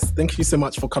Thank you so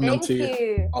much for coming on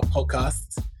to our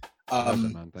podcast.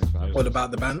 Man. Thanks for having All us.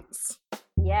 about the bantz.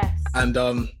 Yes. And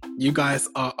you guys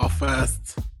are our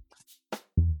first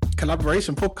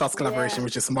podcast collaboration,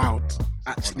 which is wild.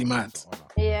 Actually mad.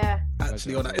 Yeah.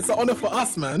 Actually, it's an honor for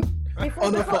us, man.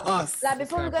 Honor for us. Like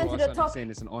before we go into the topic, saying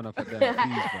it's an honor for them.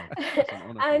 Please, bro. It's an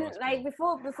honor and for us, like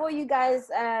bro. before you guys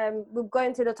we go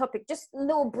into the topic, just a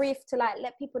little brief to like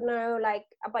let people know like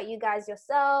about you guys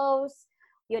yourselves,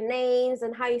 your names,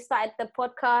 and how you started the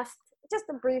podcast. Just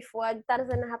a brief word. That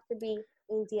doesn't have to be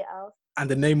in detail. And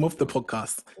the name of the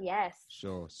podcast. Yes.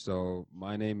 Sure. So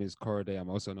my name is Korede. I'm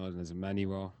also known as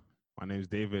Emmanuel. My name is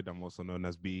David. I'm also known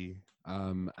as B.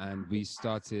 And we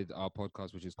started our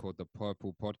podcast, which is called the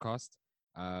Purple Podcast.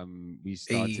 We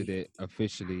started it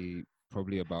officially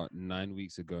probably about 9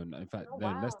 weeks ago. In fact,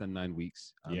 less than 9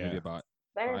 weeks. Maybe about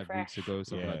Very 5 fresh. weeks ago,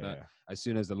 something like that. As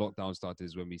soon as the lockdown started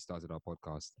is when we started our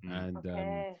podcast. And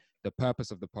the purpose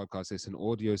of the podcast is an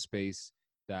audio space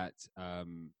that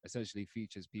essentially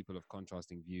features people of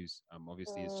contrasting views.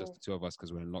 Obviously, it's just the two of us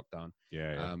because we're in lockdown.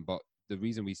 But the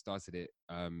reason we started it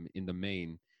in the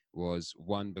main was,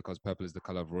 one, because purple is the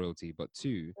color of royalty, but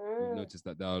two, we've noticed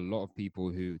that there are a lot of people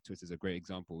who, Twitter's a great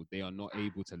example, they are not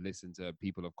able to listen to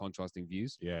people of contrasting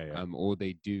views. All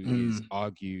they do is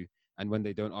argue, and when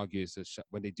they don't argue,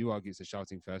 when they do argue, it's a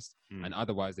shouting fest, and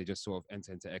otherwise they just sort of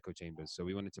enter into echo chambers. So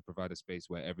we wanted to provide a space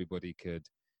where everybody could,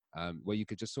 where you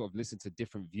could just sort of listen to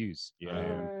different views,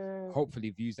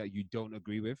 hopefully views that you don't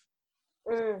agree with,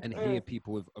 and hear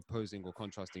people with opposing or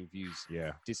contrasting views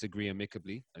disagree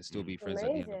amicably and still be friends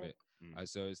at the end of it.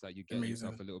 So it's like you get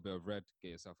yourself a little bit of red, get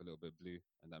yourself a little bit of blue,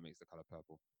 and that makes the color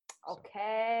purple.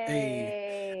 Okay.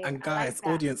 Hey. And guys,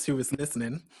 audience who is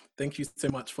listening, thank you so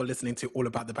much for listening to All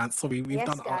About the Bantz. Sorry, we've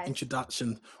done our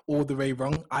introduction all the way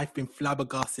wrong. I've been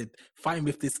flabbergasted fighting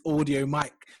with this audio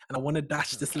mic, and I want to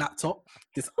dash this laptop,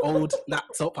 this old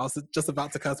laptop. I was just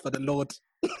about to curse, but the Lord.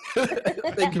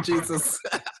 Thank you, Jesus.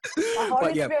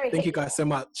 But yeah, thank you guys so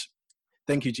much.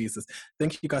 Thank you, Jesus.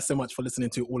 Thank you guys so much for listening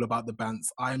to All About the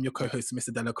Bantz. I am your co-host,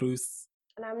 Mr. Dela Cruz.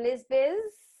 And I'm Liz Biz.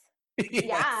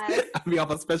 Yes. And we have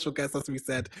a special guest, as we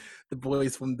said, the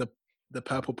boys from the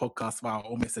Purple Podcast. Wow, I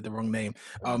almost said the wrong name.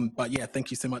 But yeah, thank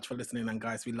you so much for listening. And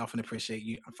guys, we love and appreciate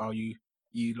you and value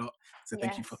you lot. So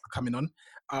thank you for coming on.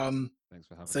 Thanks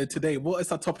for having us. So today, what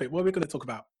is our topic? What are we going to talk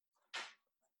about?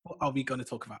 What are we going to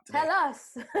talk about today? Tell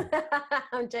us.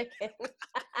 I'm joking.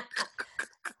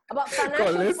 About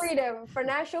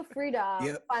financial freedom.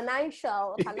 Yep.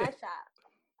 Financial.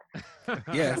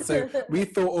 Yeah, so we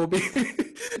thought it would be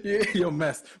you're a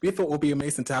mess. We thought it would be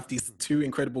amazing to have these two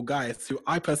incredible guys who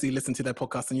I personally listen to their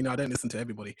podcast, and I don't listen to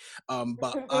everybody.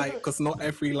 But because not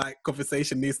every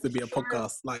conversation needs to be a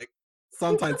podcast. Like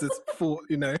sometimes it's for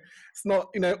it's not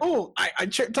oh I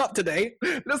tripped up today.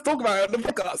 Let's talk about it on the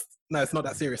podcast. No, it's not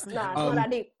that serious. No, it's not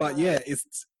that deep. But yeah,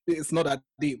 it's not that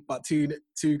deep. But two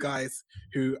guys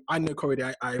who I know,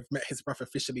 Korede. I've met his brother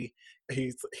officially.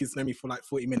 He's known me for like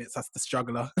 40 minutes as the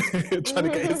struggler, trying to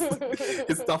get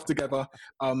his stuff together.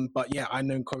 But yeah, I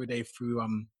know Korede through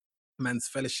Men's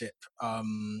Fellowship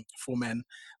for Men.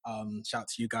 Shout out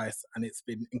to you guys, and it's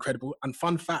been incredible. And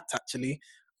fun fact, actually,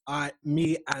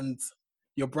 me and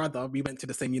your brother, we went to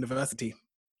the same university.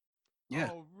 Yeah.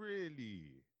 Oh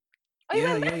really? Oh, you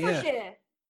went Bedfordshire?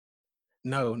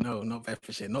 No, not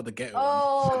Bedfordshire, not the ghetto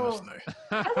one.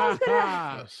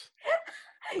 No.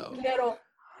 Ghetto.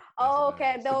 Oh,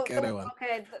 okay. The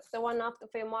one after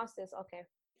for your masters. Okay.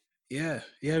 Yeah,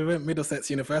 we went Middlesex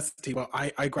University. Well,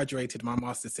 I graduated my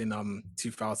masters in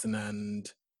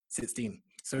 2016,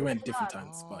 so we went different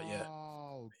times. But yeah,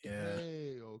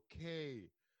 okay.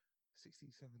 16,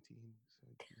 17, 17,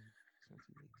 18.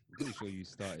 I'm pretty sure you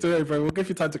started. So, bro, we'll give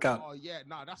you time to count. Oh yeah,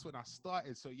 that's when I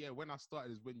started. So yeah, when I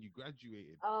started is when you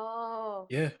graduated. Oh.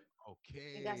 Yeah.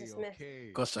 Okay. You guys are okay.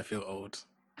 Gosh, I feel old.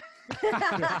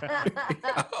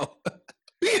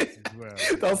 Well,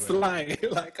 that's sly.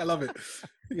 I love it.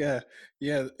 Yeah,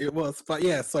 it was. But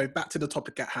yeah, so back to the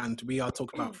topic at hand. We are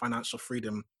talking about financial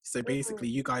freedom. So basically,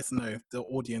 you guys know, the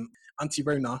audience, Auntie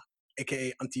Rona,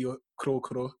 aka Auntie Kro,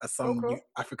 as some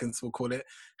Africans will call it,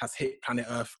 has hit planet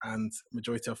Earth, and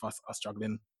majority of us are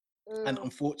struggling. And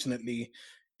unfortunately,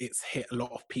 it's hit a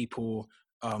lot of people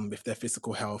with their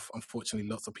physical health. Unfortunately,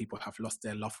 lots of people have lost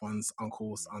their loved ones,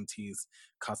 uncles, aunties,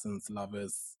 cousins,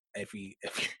 lovers,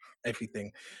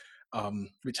 everything,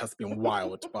 which has been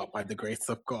wild. But by the grace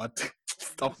of God,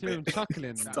 Stop hear him it.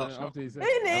 chuckling Stop. after he said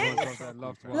Isn't it? everyone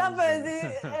loves their loved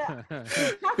ones.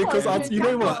 Lovers, Because you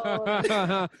know what?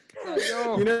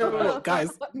 Yo, You know what,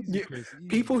 guys? easy, Chris, easy.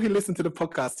 People who listen to the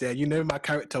podcast, yeah, you know my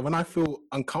character. When I feel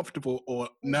uncomfortable or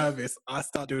nervous, I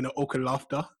start doing an awkward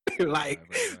laughter. Like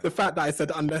Right. the fact that I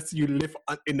said, "Unless you live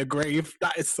in the grave,"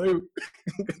 that is so.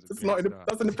 It's not.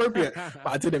 That's inappropriate. But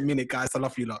I didn't mean it, guys. I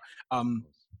love you lot.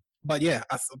 But yeah,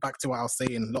 back to what I was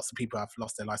saying. Lots of people have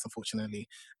lost their lives, unfortunately,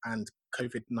 and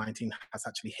COVID-19 has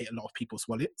actually hit a lot of people's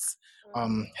wallets.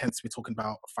 Hence, we're talking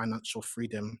about financial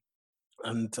freedom.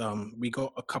 And we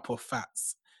got a couple of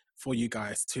facts for you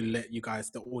guys to let you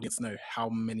guys, the audience, know how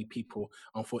many people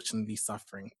are unfortunately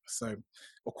suffering. So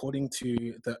according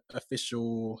to the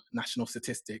official national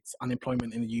statistics,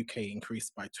 unemployment in the UK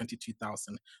increased by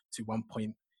 22,000 to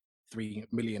 1.3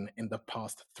 million in the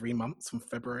past 3 months from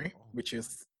February, which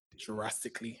is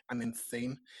drastically and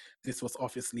insane. This was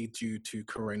obviously due to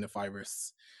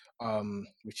coronavirus,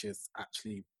 which is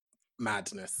actually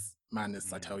madness,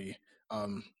 I tell you.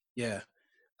 Yeah.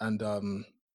 And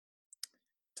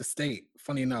to state,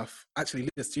 funny enough, actually,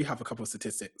 Liz, do you have a couple of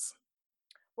statistics?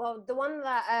 Well, the one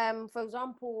that, for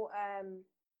example,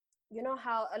 you know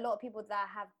how a lot of people that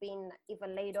have been either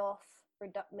laid off,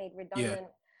 made redundant.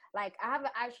 Like I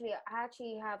actually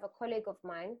have a colleague of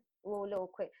mine. Well, a little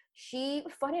quick.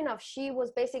 Funny enough, she was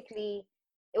basically,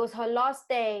 it was her last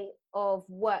day of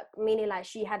work, meaning like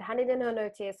she had handed in her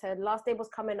notice. Her last day was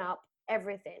coming up,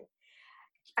 everything.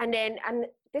 And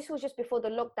this was just before the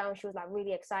lockdown. She was like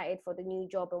really excited for the new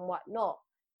job and whatnot.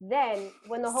 Then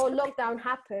when the whole lockdown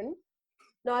happened,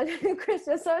 no,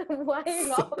 Christmas, why are you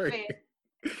laughing?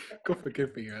 God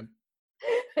forgive me, man.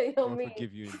 God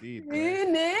forgive you indeed. You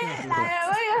know,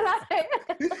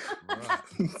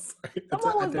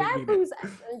 someone was there who's.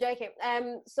 I'm joking.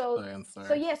 So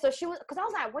yeah, so she was, because I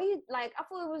was like, "What you like?" I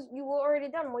thought you were already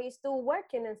done. Were you still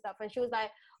working and stuff? And she was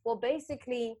like, "Well,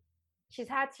 basically." She's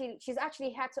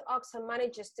actually had to ask her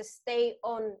managers to stay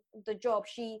on the job.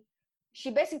 She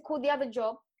basically called the other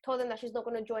job, told them that she's not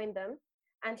going to join them,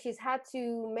 and she had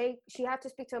to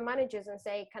speak to her managers and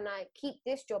say, "Can I keep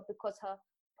this job?" Because her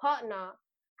partner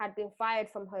had been fired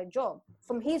from his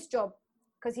job,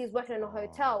 because he's working in a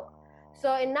hotel.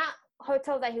 So in that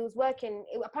hotel that he was working,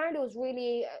 apparently it was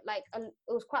really it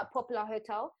was quite a popular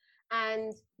hotel.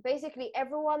 And basically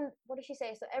everyone, what did she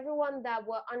say? So everyone that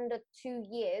were under 2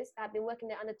 years, that had been working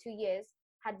there under 2 years,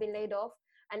 had been laid off.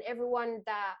 And everyone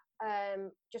that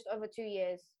just over 2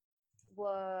 years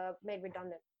were made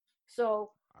redundant.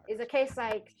 So it's a case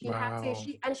like she had to,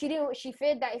 she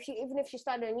feared that even if she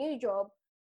started a new job,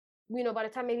 you know, by the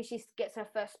time maybe she gets her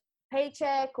first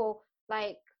paycheck, or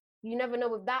like, you never know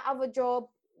with that other job,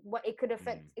 what it could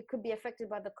affect. It could be affected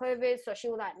by the COVID. So she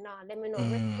was like, nah, let me not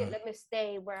risk it, let me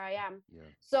stay where I am.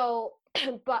 So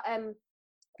but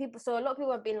so a lot of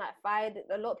people have been like fired,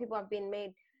 a lot of people have been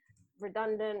made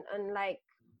redundant, and like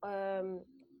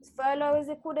furlough, is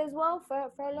it called as well?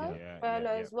 Furlough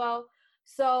as well.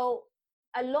 So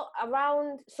a a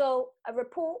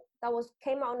report that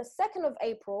came out on the 2nd of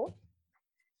April.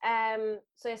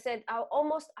 So it said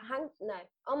almost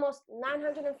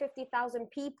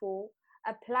 950,000 people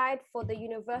applied for the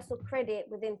universal credit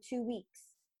within 2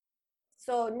 weeks.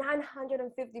 So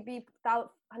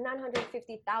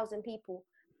 950,000 people.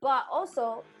 But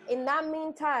also in that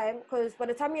meantime, because by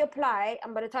the time you apply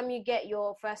and by the time you get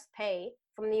your first pay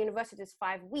from the university is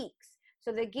 5 weeks.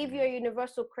 So they give you a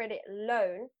universal credit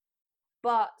loan.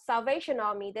 But Salvation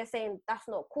Army, they're saying that's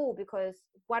not cool, because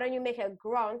why don't you make a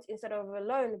grant instead of a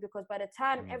loan? Because by the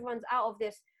time everyone's out of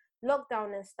this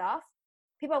lockdown and stuff,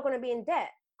 people are going to be in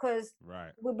debt, because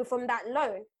we'll be from that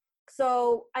loan.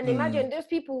 So, and imagine those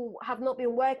people have not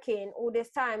been working all this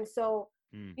time. So,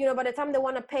 you know, by the time they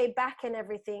want to pay back and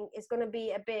everything, it's going to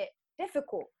be a bit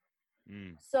difficult.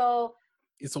 So,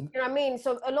 you know what I mean?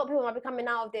 So a lot of people might be coming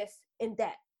out of this in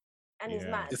debt, and it's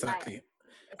mad. Exactly. Like,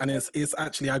 and it's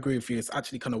actually, I agree with you. It's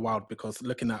actually kind of wild, because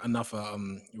looking at another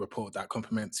report that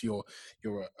complements your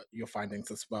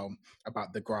findings as well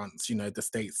about the grants, you know, the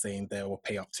state saying they will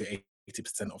pay up to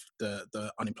 80% of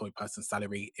the unemployed person's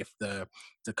salary if the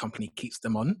company keeps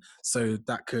them on. So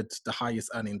the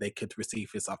highest earning they could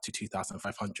receive is up to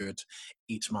 2,500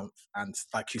 each month. And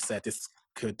like you said, this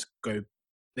could go,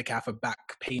 they can have a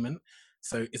back payment.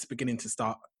 So it's beginning to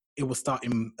start. It will start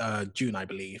in June, I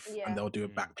believe, and they'll do a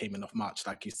back payment of March,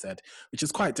 like you said, which is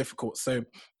quite difficult. So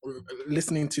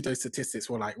listening to those statistics,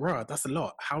 we're like, wow, that's a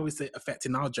lot. How is it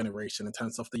affecting our generation in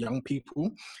terms of the young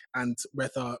people? And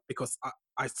whether, because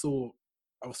I saw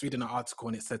I was reading an article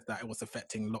and it said that it was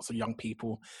affecting lots of young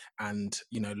people, and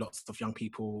lots of young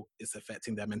people, it's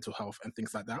affecting their mental health and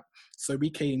things like that. So we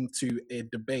came to a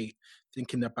debate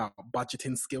thinking about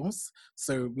budgeting skills.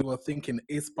 So we were thinking,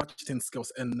 is budgeting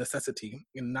skills a necessity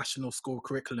in national school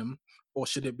curriculum, or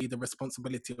should it be the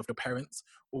responsibility of the parents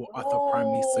or other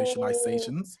primary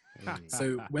socializations?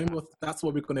 So that's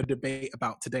what we're going to debate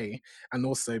about today. And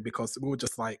also because we were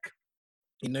just like,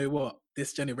 you know what,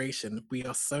 this generation, we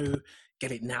are so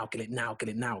get it now.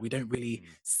 We don't really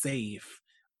save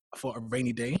for a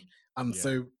rainy day.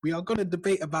 So we are going to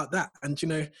debate about that. And,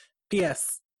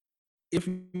 P.S., if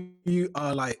you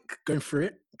are like going through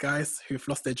it, guys who've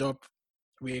lost their job,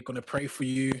 we're going to pray for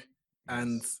you.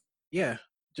 And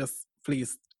just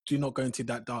please do not go into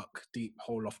that dark, deep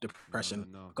hole of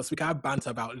depression. Because we can have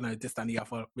banter about, this and the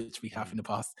other, which we have in the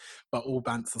past. But all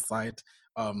bants aside,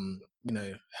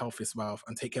 health is wealth,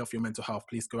 and take care of your mental health.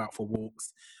 Please go out for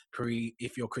walks. Pray.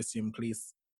 If you're Christian,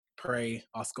 please pray.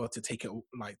 Ask God to take it,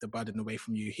 like the burden away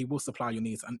from you. He will supply your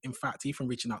needs. And in fact, even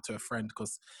reaching out to a friend,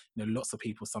 because lots of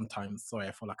people sometimes. Sorry,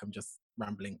 I feel like I'm just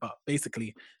rambling, but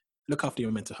basically, look after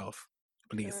your mental health,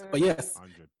 please. But yes.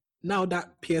 100. Now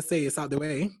that PSA is out the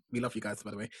way, we love you guys, by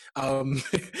the way.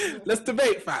 Let's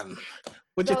debate, fam.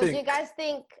 What do you think? Do you guys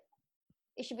think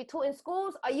it should be taught in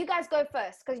schools? Or you guys go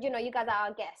first, because you guys are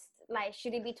our guests. Like,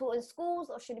 should it be taught in schools,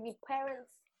 or should it be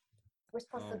parents'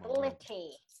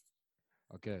 responsibility?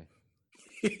 Okay.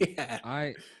 Yeah.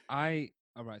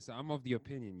 All right. So I'm of the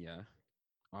opinion.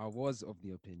 I was of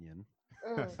the opinion.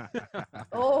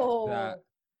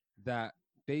 That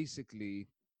basically,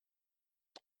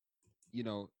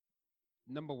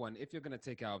 number one, if you're gonna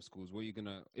take it out of schools,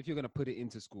 if you're gonna put it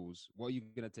into schools, what are you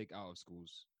gonna take out of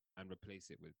schools and replace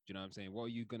it with? Do you know what I'm saying? What are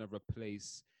you gonna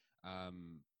replace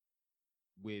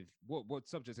with? What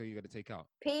subjects are you gonna take out?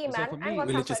 PE, man. So for me,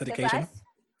 religious education.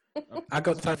 I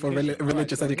got time for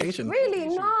religious education. Really?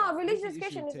 No, religious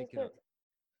education is good.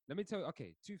 Let me tell you,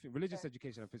 okay, two things: religious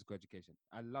education and physical education.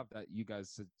 I love that you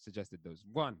guys suggested those.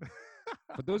 One,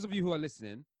 for those of you who are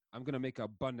listening, I'm gonna make it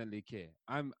abundantly clear.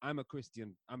 I'm a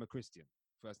Christian. I'm a Christian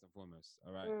first and foremost.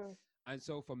 All right. And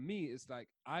so for me, it's like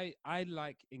I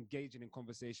like engaging in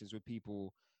conversations with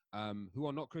people who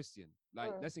are not Christian.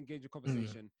 Like, let's engage in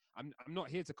conversation. I'm not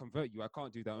here to convert you. I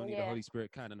can't do that. Only the Holy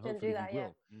Spirit can, and hopefully he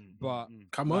will. But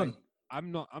come on,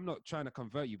 I'm not trying to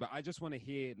convert you, but I just want to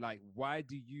hear, like, why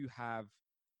do you have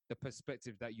the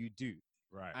perspective that you do?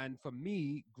 Right. And for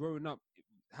me, growing up,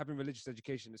 having religious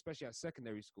education, especially at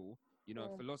secondary school,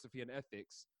 philosophy and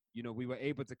ethics, we were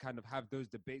able to kind of have those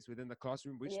debates within the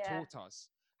classroom, which taught us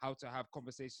how to have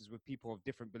conversations with people of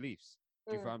different beliefs.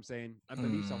 Do you know what I'm saying? And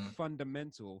beliefs are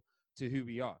fundamental to who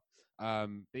we are.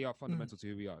 They are fundamental to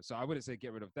who we are. So I wouldn't say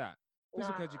get rid of that.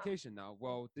 Physical education now,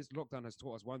 well, this lockdown has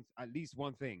taught us at least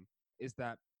one thing, is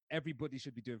that everybody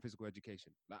should be doing physical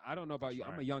education. Like, I don't know about you,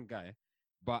 I'm a young guy,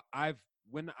 but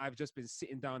when I've just been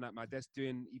sitting down at my desk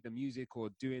doing either music or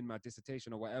doing my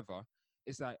dissertation or whatever,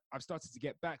 it's like I've started to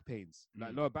get back pains,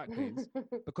 like lower back pains,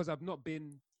 because I've not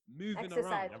been moving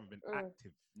around. You haven't been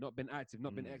active. Not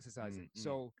been exercising.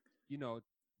 So,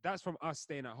 that's from us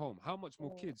staying at home. How much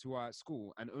more kids who are at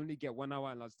school and only get 1 hour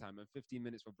at lunchtime and 15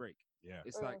 minutes for break? Yeah.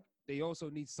 It's like they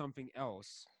also need something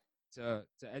else to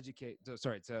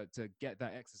get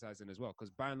that exercise in as well. Because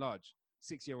by and large,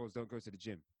 6-year-olds don't go to the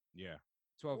gym. Yeah.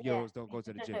 12-year-olds don't go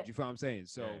to the gym. Do you feel what I'm saying?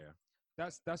 So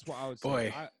that's what I would say.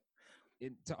 Boy.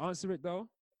 To answer it though,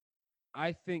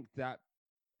 I think that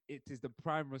it is the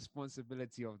prime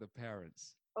responsibility of the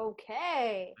parents.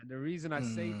 Okay. And the reason I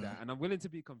say that, and I'm willing to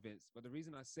be convinced, but the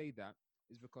reason I say that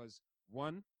is because,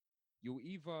 one, you'll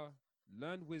either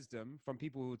learn wisdom from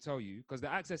people who tell you, because the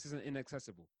access isn't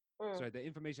inaccessible. Sorry, the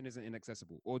information isn't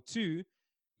inaccessible. Or two,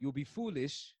 you'll be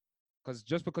foolish, because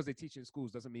just because they teach in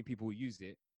schools doesn't mean people will use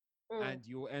it. And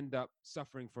you'll end up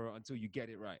suffering for it until you get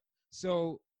it right.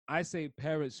 So I say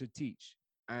parents should teach.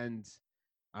 And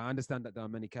I understand that there are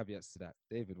many caveats to that.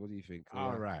 David, what do you think?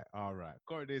 All right.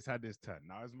 Korede's had his turn.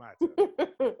 Now it's my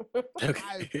turn.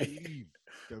 I believe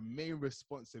the main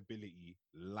responsibility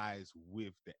lies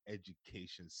with the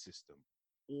education system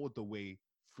all the way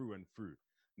through and through.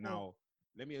 Now,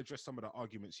 let me address some of the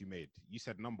arguments you made. You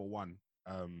said, number one,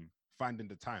 finding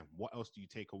the time. What else do you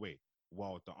take away?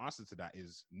 Well, the answer to that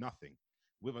is nothing.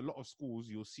 With a lot of schools,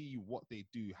 you'll see what they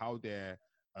do, how their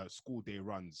school day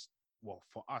runs. Well,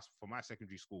 for my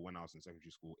secondary school, when I was in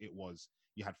secondary school, it was,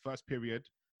 you had first period,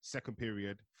 second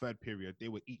period, third period. They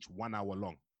were each 1 hour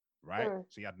long, right?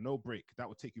 So you had no break. That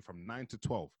would take you from 9 to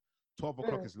 12. 12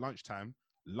 o'clock is lunchtime.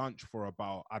 Lunch for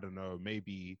about, I don't know,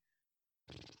 maybe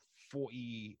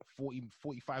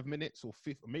 45 minutes or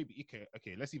 50, maybe,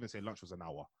 okay, let's even say lunch was an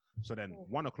hour. So then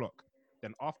 1 o'clock,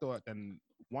 then after, then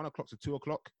 1 o'clock to 2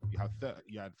 o'clock, you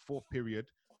had fourth period,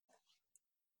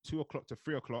 2 o'clock to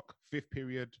 3 o'clock, fifth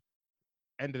period,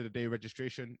 end of the day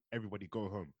registration, everybody go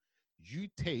home. You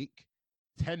take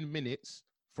 10 minutes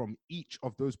from each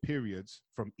of those periods,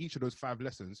 from each of those 5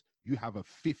 lessons, you have a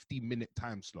 50-minute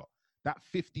time slot. That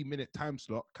 50-minute time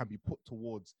slot can be put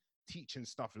towards teaching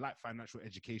stuff like financial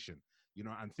education, you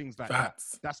know, and things like that.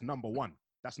 That's number one.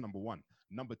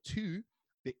 Number two,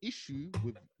 the issue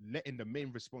with letting the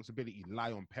main responsibility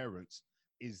lie on parents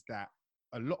is that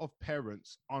a lot of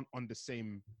parents aren't on the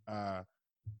same, they're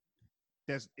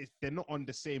not on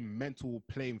the same mental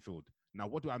playing field. Now,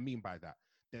 what do I mean by that?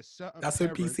 There's certain That's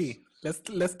parents, OPC.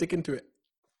 Let's dig into it.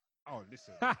 Oh,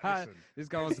 listen. This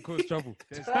guy wants to cause trouble.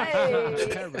 There's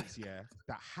parents,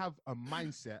 that have a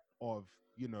mindset of,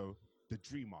 you know, the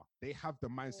dreamer. They have the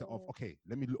mindset of, okay,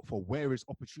 let me look for where is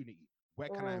opportunity. Where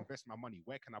can I invest my money?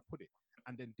 Where can I put it?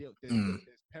 And then there's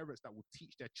parents that will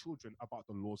teach their children about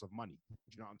the laws of money. Do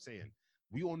you know what I'm saying?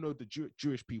 We all know the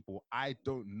Jewish people. I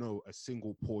don't know a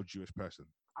single poor Jewish person.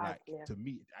 To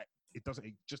me, it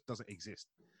just doesn't exist.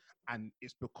 And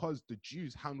it's because the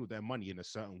Jews handle their money in a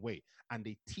certain way and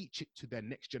they teach it to their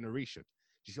next generation.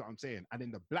 Do you see what I'm saying? And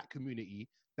in the black community,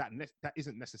 that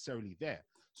isn't necessarily there.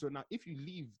 So now if you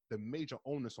leave the major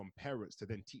onus on parents to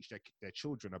then teach their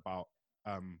children about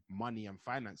money and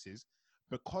finances,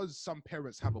 because some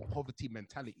parents have a poverty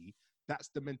mentality, that's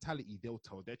the mentality they'll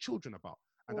tell their children about.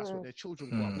 And that's what their children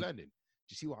grow up learning.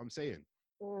 Do you see what I'm saying?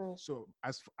 So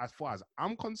as far as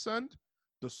I'm concerned,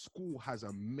 the school has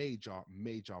a major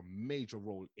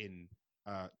role in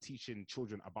teaching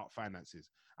children about finances.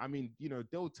 I mean, you know,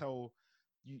 they'll tell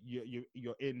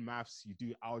you're in maths, you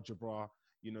do algebra,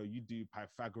 you know, you do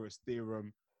Pythagoras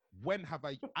theorem. When have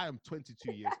I am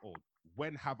 22 years old.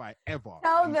 When have I ever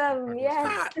tell them?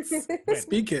 Yes.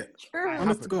 Speak it. True.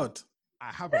 Honest to God.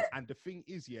 I haven't. And the thing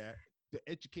is, the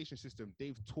education system,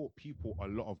 they've taught people a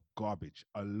lot of garbage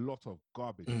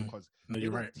because they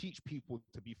don't teach people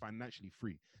to be financially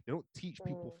free. They don't teach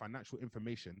people financial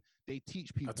information. They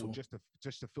teach people just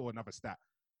to fill another stat.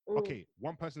 Okay,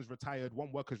 one person's retired,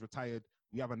 one worker's retired.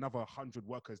 We have another 100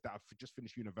 workers that have just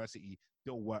finished university.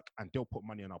 They'll work and they'll put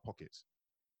money in our pockets.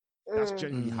 That's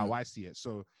generally how I see it.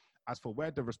 So as for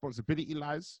where the responsibility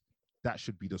lies, that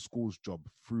should be the school's job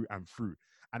through and through.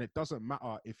 And it doesn't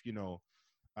matter if, you know,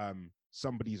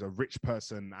 somebody's a rich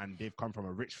person and they've come from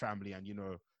a rich family and, you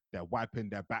know, they're wiping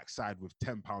their backside with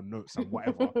 £10 notes and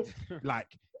whatever. Like,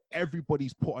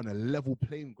 everybody's put on a level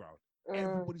playing ground.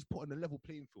 Everybody's put on a level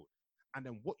playing field. And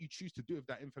then what you choose to do with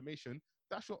that information,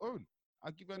 that's your own.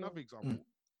 I'll give you another example.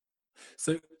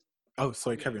 So,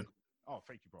 sorry, carry on. Oh,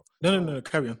 thank you, bro. No,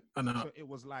 carry on. So it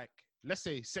was like, let's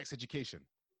say sex education.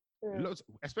 Loads,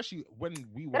 especially when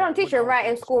we were... They don't teach you right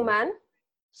in school, man.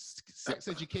 Sex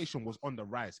education was on the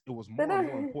rise. It was more and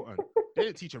more important. They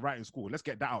didn't teach it right in school. Let's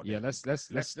get that out there. Yeah, let's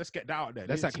get that out there.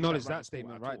 Let's acknowledge that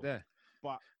statement right there.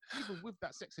 But even with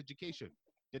that sex education,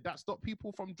 did that stop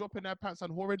people from dropping their pants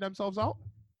and whoring themselves out?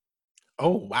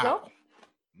 Oh, wow.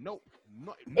 Nope.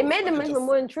 It made them even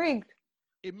more intrigued.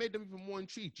 It made them even more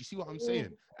intrigued. You see what I'm saying?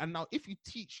 And now if you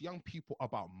teach young people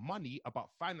about money, about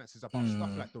finances, about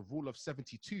stuff like the rule of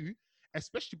 72,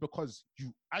 especially because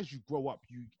as you grow up,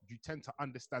 you tend to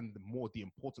understand more the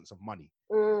importance of money.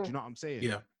 Do you know what I'm saying?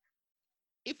 Yeah.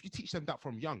 If you teach them that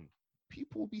from young,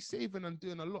 people will be saving and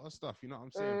doing a lot of stuff. You know what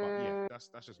I'm saying? But yeah,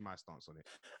 that's just my stance on it.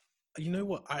 You know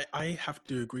what? I have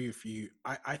to agree with you.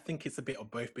 I think it's a bit of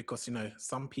both because, you know,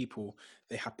 some people,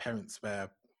 they have parents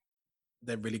where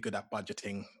they're really good at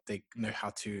budgeting. They know how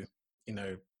to, you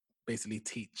know, basically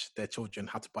teach their children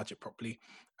how to budget properly.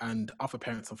 And other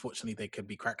parents, unfortunately, they could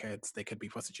be crackheads, they could be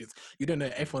prostitutes. You don't know.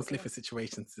 Everyone's living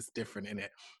situations is different in it.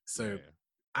 So,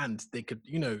 and they could,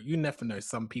 you know, you never know.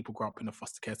 Some people grow up in a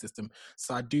foster care system.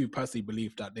 So I do personally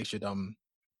believe that they should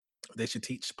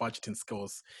teach budgeting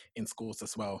skills in schools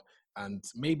as well, and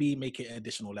maybe make it an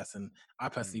additional lesson. I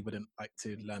personally wouldn't like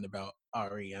to learn about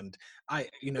RE, and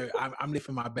I'm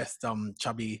living my best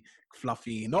chubby,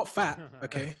 fluffy, not fat,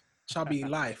 okay, chubby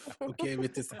life, okay,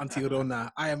 with this Auntie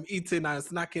Rona. I am eating, I'm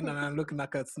snacking, and I'm looking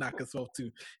like a snack as well too.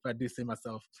 If I do say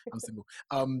myself, I'm single.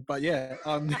 But yeah,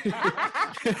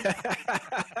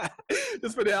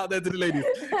 just put it out there to the ladies.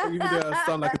 Even though I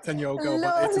sound like a 10-year-old girl,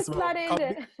 but it's just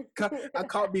I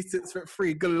can't be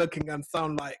 6'3", good looking, and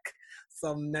sound like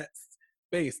some Nets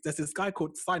base. There's this guy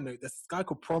called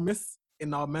Promise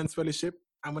in our men's fellowship,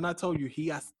 and when I tell you he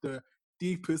has the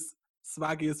deepest,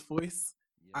 swaggiest voice,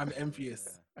 I'm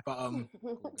envious. But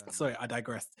sorry, I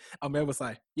digressed. Where was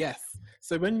I? Yes.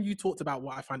 So when you talked about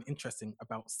what I find interesting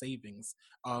about savings,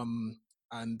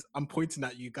 and I'm pointing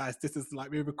at you guys. This is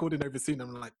like we're recording over Zoom.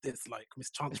 I'm like this, like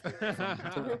Miss Chance.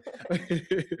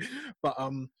 But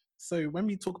so when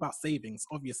we talk about savings,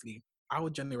 obviously our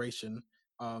generation,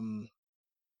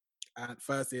 at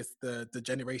first is the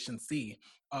generation C.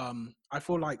 I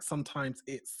feel like sometimes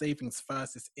it's savings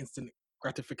first, it's instant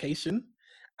gratification,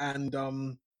 and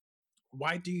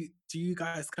why do you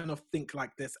guys kind of think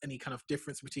like there's any kind of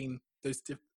difference between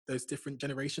those different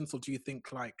generations, or do you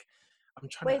think like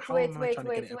Wait.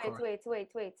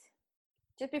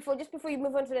 Just before you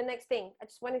move on to the next thing, I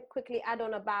just want to quickly add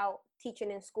on about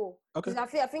teaching in school. Okay.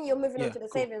 Because I think you're moving on to the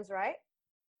savings, right?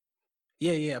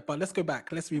 Yeah. But let's go back.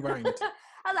 Let's rewind.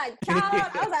 I was like, child. I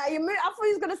thought you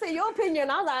was gonna say your opinion.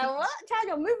 I was like, what? Child,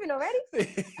 you're moving already?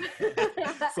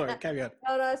 Sorry, carry on.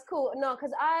 No, it's cool. No,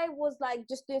 because I was like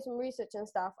just doing some research and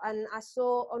stuff, and I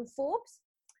saw on Forbes,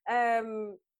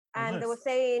 and they were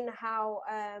saying how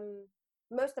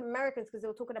most Americans, because they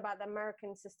were talking about the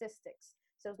American statistics.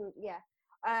 So yeah,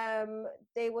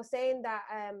 they were saying that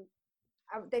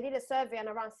they did a survey, and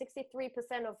around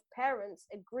 63% of parents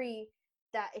agree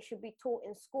that it should be taught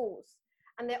in schools.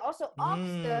 And they also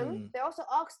asked them. They also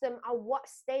asked them at what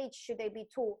stage should they be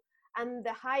taught. And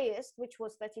the highest, which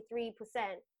was 33%,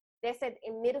 they said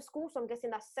in middle school. So I'm guessing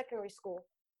that's secondary school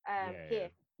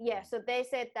here. Yeah. So they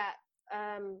said that.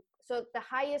 So the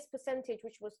highest percentage,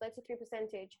 which was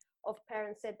 33% of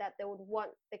parents, said that they would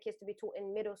want the kids to be taught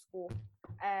in middle school.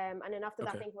 And then after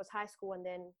that, I think it was high school, and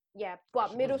then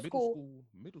but middle school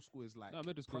is like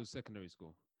middle school is secondary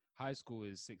school. High school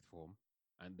is sixth form,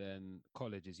 and then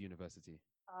college is university.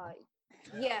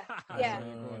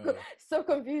 So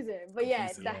confusing, but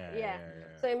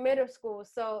so in middle school,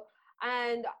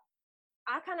 and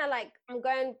I kind of like, I'm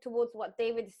going towards what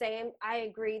David is saying. I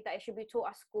agree that it should be taught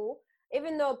at school,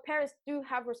 even though parents do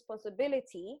have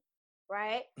responsibility,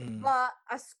 right? But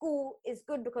a school is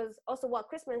good because also what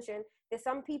Chris mentioned, there's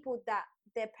some people that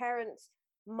their parents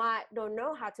might not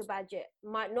know how to budget,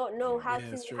 might not know how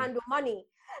to handle money.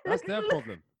 That's their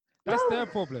problem. That's their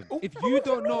problem. If you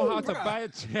don't know how to buy a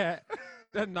chair,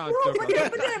 then that's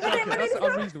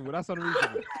unreasonable. That's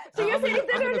unreasonable. So I'm in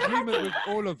agreement with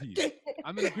all of you.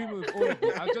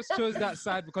 I just chose that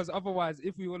side because otherwise,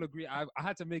 if we all agree, I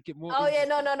had to make it more. Oh yeah,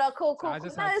 no, cool. So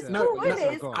It's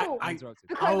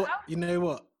cool. You know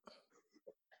what?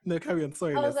 No, carry on.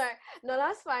 Sorry. I was like, no,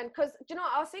 that's fine. Because,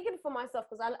 I was thinking for myself,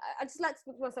 because I just like to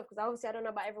speak for myself, because obviously I don't know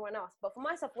about everyone else. But for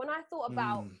myself, when I thought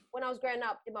about when I was growing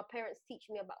up, did my parents teach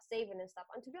me about saving and stuff?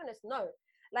 And to be honest, no.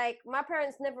 Like, my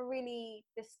parents never really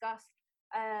discussed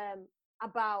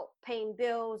about paying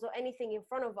bills or anything in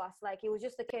front of us. Like, it was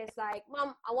just a case like,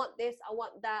 Mom, I want this, I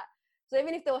want that. So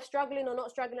even if they were struggling or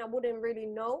not struggling, I wouldn't really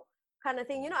know, kind of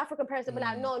thing. African parents would be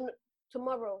like, no,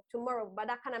 tomorrow, but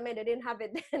that kind of meant they didn't have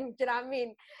it then. Do you know what I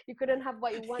mean? You couldn't have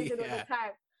what you wanted all the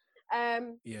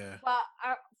time. But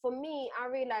for me, I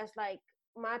realized like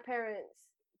my parents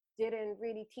didn't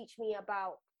really teach me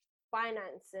about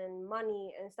finance and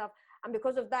money and stuff, and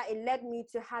because of that, it led me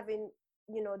to having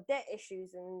debt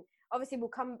issues, and obviously we'll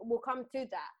come to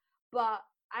that. But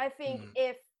I think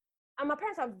and my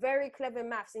parents are very clever in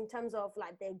maths in terms of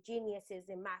like they're geniuses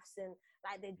in maths, and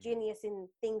like they're genius in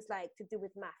things like to do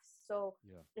with maths. So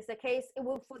it's a case,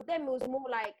 for them, it was more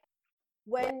like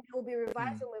when you'll be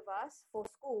revising with us for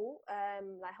school,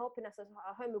 like helping us at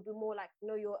home, it'll be more like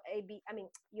your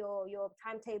your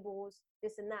timetables,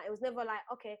 this and that. It was never like,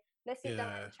 okay, let's sit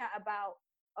down and chat about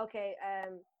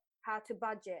how to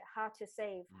budget, how to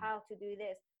save, how to do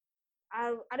this.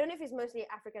 I don't know if it's mostly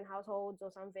African households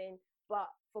or something, but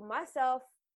for myself,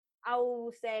 I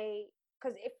will say,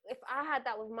 because if I had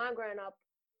that with my growing up,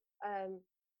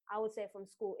 I would say from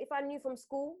school. If I knew from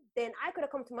school, then I could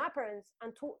have come to my parents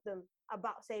and taught them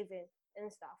about saving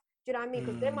and stuff. Do you know what I mean?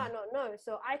 Because they might not know,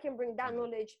 so I can bring that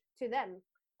knowledge to them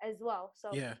as well. So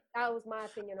that was my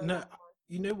opinion on that one.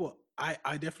 You know what?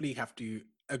 I definitely have to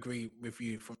agree with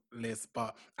you, Liz,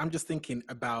 but I'm just thinking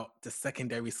about the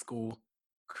secondary school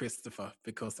Christopher,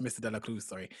 because Mr. Delacruz,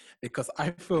 sorry, because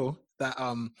I feel that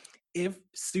if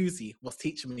Susie was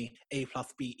teaching me A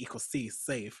plus B equals C,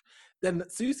 save, then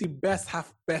Susie best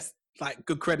like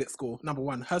good credit score. Number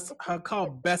one, her car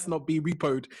best not be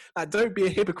repoed. Like, don't be a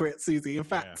hypocrite, Susie. In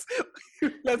fact,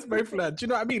 let's both learn. Do you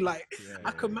know what I mean? Like,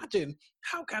 I can imagine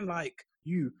how can like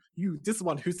you this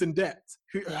one who's in debt,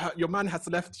 your man has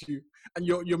left you, and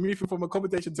you're moving from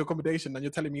accommodation to accommodation, and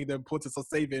you're telling me the importance of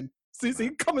saving.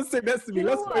 Susie, come and sit next to me.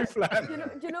 Let's both learn.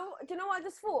 Do you know what I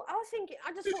just thought?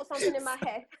 I just thought something in my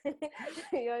head.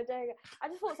 You're joking. I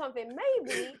just thought something.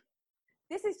 Maybe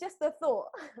this is just a thought.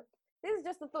 This is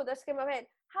just a thought that just came in my head.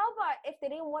 How about if they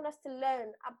didn't want us to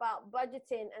learn about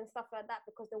budgeting and stuff like that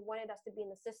because they wanted us to be in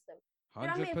the system?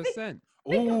 100%.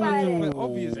 Think about it.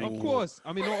 Obvious, of course.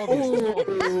 I mean, not obvious. It's not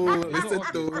obvious. Listen,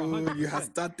 It's not obvious, but you 100%. have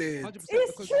started. 100%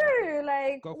 It's true.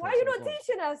 Like, Go for why it, are you sorry, not go on.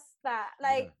 teaching us that?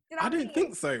 Like, you know I what don't mean?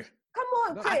 think so. Come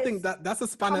on, No, Chris. I think that's a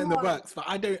spanner in the Come on. works, but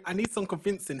I need some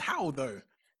convincing. How though?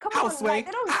 Come How, on, Sway? like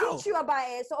they don't How? teach you about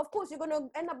it. So of course you're gonna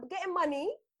end up getting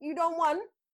money you don't want,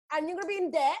 and you're gonna be in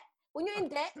debt. When you're in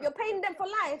debt, you're paying them for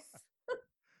life.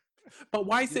 But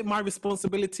why is it my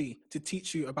responsibility to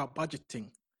teach you about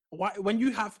budgeting? Why, when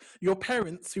you have your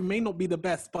parents who may not be the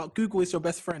best, but Google is your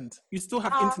best friend, you still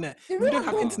have internet. Do If we you don't have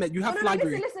have Google? internet, you have No,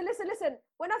 library. Listen.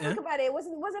 When I think about it,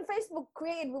 wasn't Facebook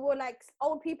created? We were like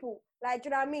old people. Like, do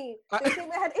you know what I mean? They think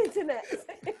we had internet.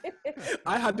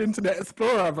 I had Internet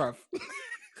Explorer, bruv.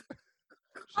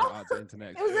 Shout out to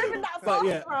Internet It was Explorer. even that But fast,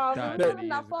 yeah, bro. that It was many even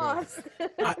that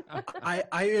I fast.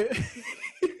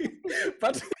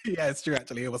 but yeah, it's true.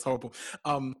 Actually, it was horrible.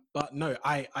 But no,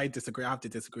 I disagree. I have to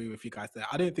disagree with you guys there.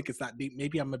 I don't think it's that deep.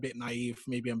 Maybe I'm a bit naive.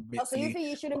 Maybe I'm a bit. Oh, so you silly. think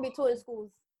you shouldn't be taught in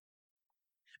schools?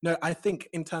 No, I think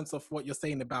in terms of what you're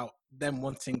saying about them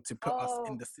wanting to put us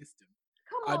in the system,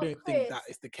 Come I on, don't Chris. think that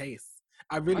is the case.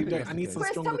 I really think don't. that's I the need case. some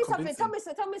Chris, stronger tell me something.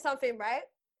 convincing. Tell me something, right?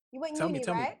 You went Tell me, uni,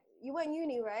 tell me. right? You went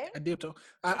uni, right? I did.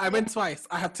 I went twice.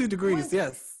 I have 2 degrees.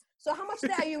 Yes. So how much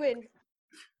debt are you in?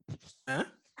 Huh?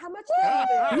 How much debt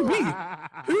are you in? Who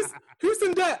me? Who's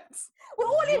in debt? We're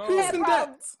all in Who's debt, in bruv. debt?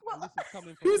 And this is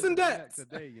coming from Who's in Mr. debt? Net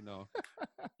today, you know.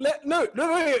 No,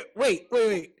 wait.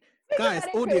 Guys, about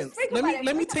it, Chris. audience, Think let about me it.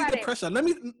 let me Think take about the it. pressure. Let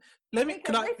me Think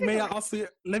can I think may I about it. ask you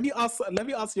let me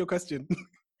ask you a question.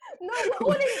 No, we're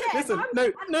all in debt. Listen, man. no.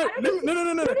 You don't need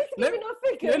to give me no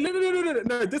figures.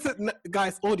 No, this is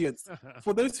guys, audience.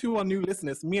 For those who are new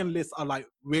listeners, me and Liz are like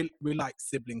we're like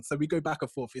siblings, so we go back and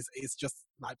forth. It's just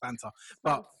like banter.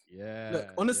 But Yeah. look,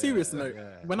 on a serious note,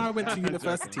 yeah. when I went to I'm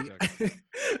university, joking.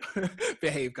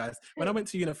 behave, guys. When I went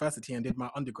to university and did my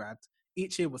undergrad,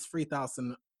 each year was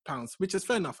 £3,000, which is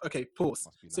fair enough. Okay, pause.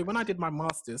 Must be So when nice. I did my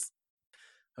masters,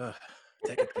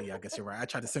 technically, I guess you're right. I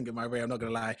tried to sing it my way. I'm not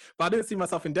gonna lie, but I don't see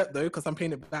myself in debt though because I'm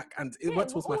paying it back, and it Yeah,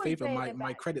 worked towards we're my always favor. paying My it my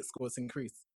back. credit scores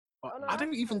increased. But Oh, no, I don't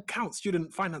that's even fine. count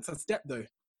student finance as debt though.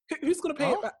 Who's gonna pay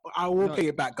Huh? it back? I will No, pay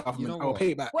it back, you government. know I will what?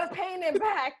 pay it back. We're paying it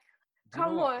back. Do you know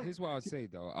Come what? on. Here's what I would say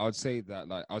though. I would say that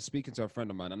like I was speaking to a friend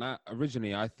of mine, and I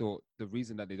thought the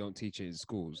reason that they don't teach it in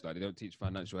schools, like they don't teach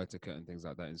financial etiquette and things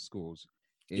like that in schools,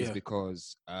 is Yeah.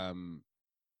 because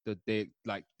they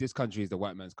like this country is the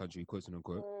white man's country, quote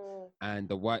unquote, and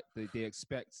they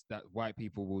expect that white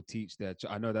people will teach their.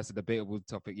 I know that's a debatable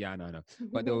topic. Yeah, I know,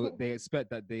 but they expect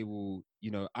that they will.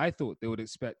 You know, I thought they would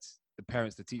expect the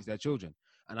parents to teach their children,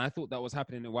 and I thought that was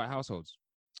happening in white households.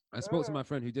 I spoke to my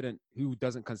friend who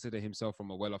doesn't consider himself from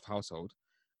a well-off household,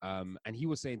 and he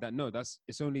was saying that no,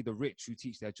 it's only the rich who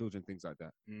teach their children things like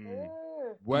that.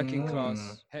 Working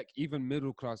class, heck, even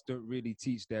middle class, don't really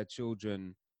teach their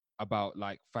children about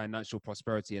like financial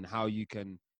prosperity and how you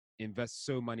can invest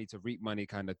so money to reap money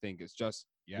kind of thing. It's just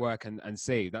work and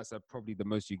save. That's probably the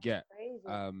most you get.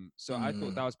 So I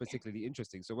thought that was particularly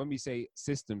interesting. So when we say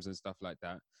systems and stuff like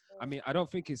that, I mean, I don't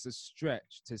think it's a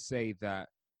stretch to say that,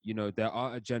 you know, there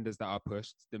are agendas that are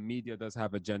pushed. The media does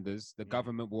have agendas. The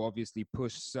government will obviously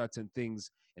push certain things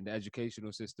in the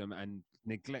educational system and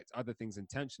neglect other things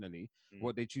intentionally.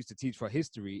 What they choose to teach for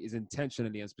history is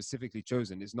intentionally and specifically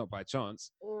chosen. It's not by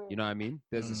chance. You know what I mean?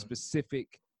 There's a specific,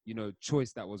 you know,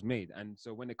 choice that was made. And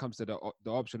so when it comes to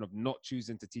the option of not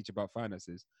choosing to teach about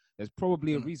finances, there's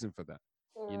probably a reason for that,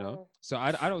 you know? So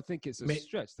I don't think it's a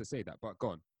stretch to say that, but go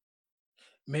on.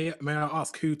 May I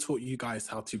ask who taught you guys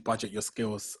how to budget your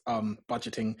skills,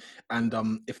 budgeting, and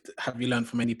have you learned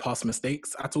from any past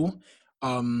mistakes at all?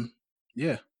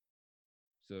 Yeah.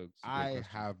 So I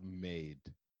have made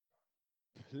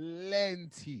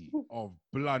plenty of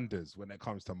blunders when it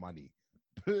comes to money.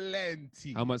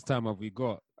 Plenty. How much time have we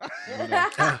got? You wanna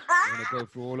go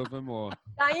through all of them, or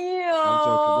Damn. I'm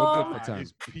joking. We're good for Nah, time.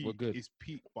 It's peak. We're good. It's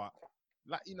peak, but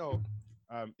like, you know,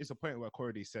 it's a point where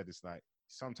Korede said it's like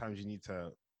sometimes you need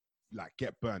to like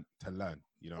get burnt to learn.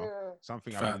 You know,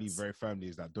 something I believe very firmly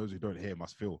is that those who don't hear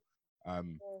must feel.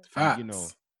 And, you know,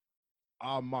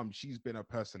 our mum, she's been a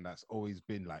person that's always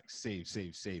been like save.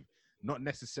 Not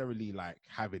necessarily like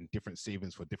having different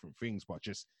savings for different things, but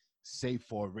just save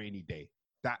for a rainy day.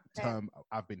 That term,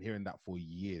 I've been hearing that for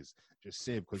years. Just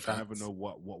save because you never know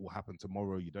what will happen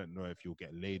tomorrow. You don't know if you'll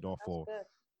get laid off or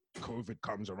COVID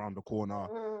comes around the corner.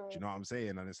 Do you know what I'm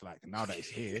saying? And it's like, now that it's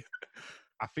here,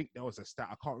 I think there was a stat,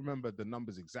 I can't remember the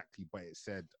numbers exactly, but it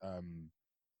said,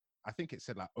 I think it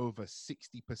said like over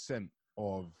 60%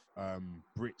 of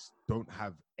Brits don't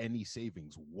have any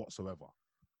savings whatsoever.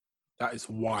 That is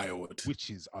wild. Which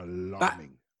is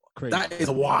alarming. Crazy. That is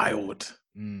wild.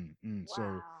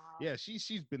 So Wow. yeah,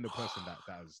 she's been the person that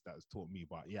has taught me.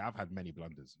 But yeah, I've had many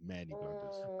blunders.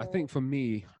 I think for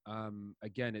me,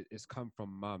 again, it's come from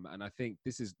mum, and I think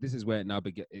this is where it now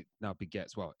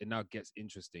begets. Well, it now gets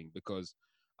interesting because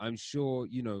I'm sure,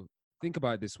 you know, think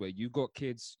about it this way: you got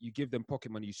kids, you give them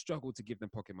pocket money, you struggle to give them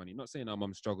pocket money. Not saying our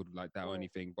mum struggled like that or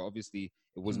anything, but obviously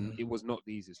it was not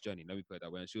the easiest journey. Let me put it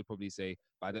that way. And she would probably say,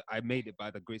 I made it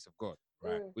by the grace of God,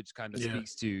 right? Which kind of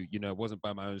speaks to, you know, it wasn't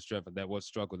by my own strength and there was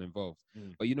struggle involved.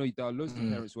 But you know, there are loads of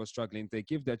parents who are struggling. They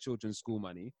give their children school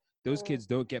money. Those kids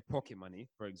don't get pocket money,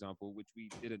 for example, which we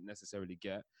didn't necessarily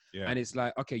get. And it's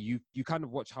like, okay, you kind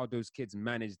of watch how those kids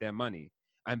manage their money,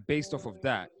 and based off of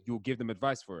that, you'll give them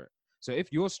advice for it. So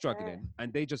if you're struggling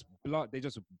and they just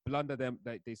blunder them,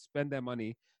 they spend their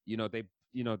money,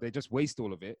 they just waste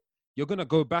all of it. You're gonna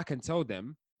go back and tell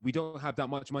them, we don't have that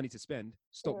much money to spend.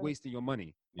 Stop wasting your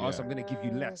money, or else I'm gonna give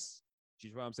you less. Do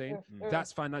you know what I'm saying?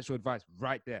 That's financial advice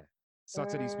right there.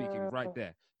 Subtly speaking, right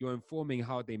there. You're informing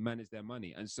how they manage their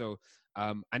money, and so,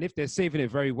 and if they're saving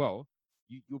it very well,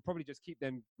 you'll probably just keep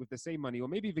them with the same money, or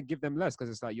maybe even give them less, because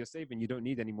it's like, you're saving, you don't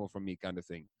need any more from me, kind of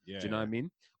thing. Do you know what I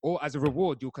mean? Or as a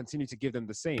reward, you'll continue to give them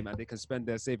the same, and they can spend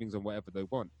their savings on whatever they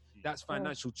want. That's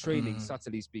financial training,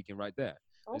 subtly speaking, right there.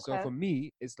 And so for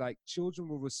me, it's like children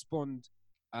will respond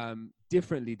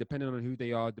differently depending on who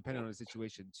they are, depending on the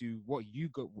situation, to what you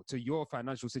go to your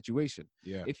financial situation.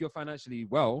 If you're financially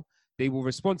well, they will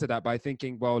respond to that by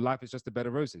thinking, well, life is just a bed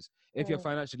of roses. If you're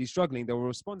financially struggling, they will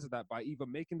respond to that by either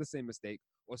making the same mistake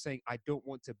or saying, I don't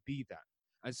want to be that.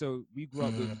 And so we grew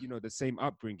up with, you know, the same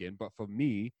upbringing. But for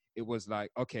me, it was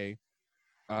like, okay,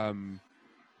 I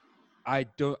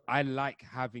like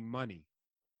having money.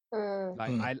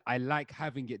 Like I like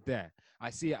having it there.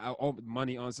 I see it,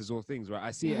 money answers all things, right?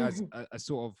 I see it as a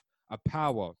sort of a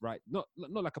power, right? Not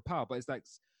like a power, but it's like,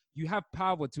 you have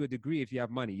power to a degree if you have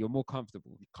money. You're more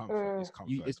comfortable. It's comfort.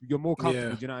 You're more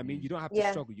comfortable. Do you know what I mean? You don't have to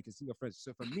struggle. You can see your friends.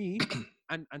 So for me,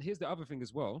 and here's the other thing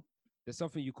as well. There's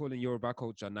something you call in Yoruba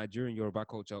culture, Nigerian Yoruba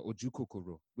culture,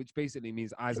 ojukokoro, which basically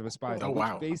means eyes of a spider.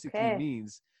 Which basically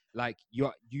means like you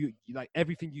like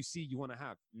everything you see, you want to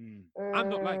have. I'm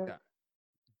not like that.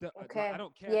 Like, I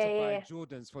don't care to buy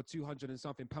Jordans for 200 and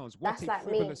something pounds. What a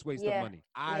frivolous waste of money.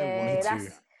 I want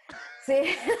to.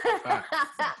 See?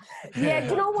 Do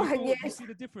you know what? You see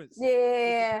the difference?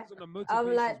 Yeah.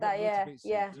 I'm like that,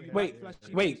 yeah. Wait.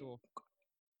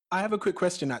 I have a quick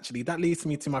question, actually. That leads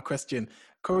me to my question.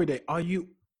 Korede,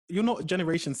 you're not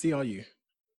Generation C, are you?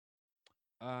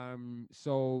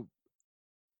 So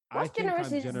what's I think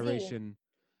Generation I'm Generation...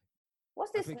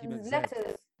 What's this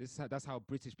letters? That's how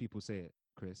British people say it,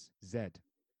 Chris. Z.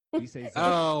 We say Z.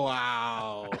 Oh,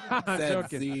 wow.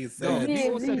 Z. No, we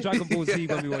all said Dragon Ball Z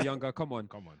when we were younger. Come on.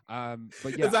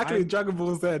 But yeah, exactly, Dragon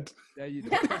Ball Z. There you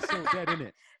go. That's so dead, isn't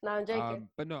it? No, I'm joking.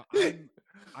 But no,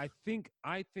 I think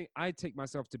I take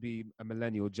myself to be a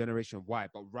millennial, Generation Y,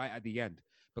 but right at the end,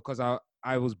 because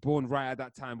I was born right at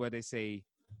that time where they say,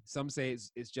 some say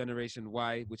it's Generation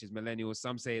Y, which is millennial.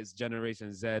 Some say it's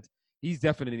Generation Z. He's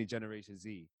definitely Generation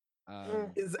Z.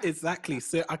 Exactly.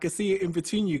 So I can see it in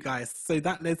between you guys. So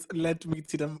that led me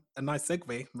to a nice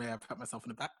segue. May I pat myself on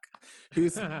the back?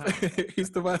 Who's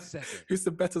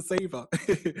the better saver?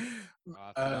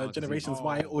 Generations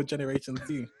Y or Generation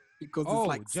Z? Because it's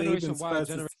like Generation savings Y, versus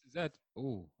Generation Z.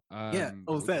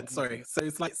 Z. Sorry. So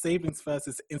it's like savings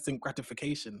versus instant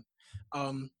gratification.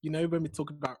 You know, when we talk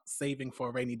about saving for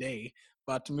a rainy day,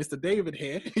 but Mr. David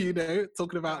here, you know,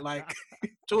 talking about like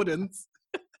Jordans.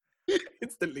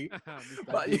 Instantly. I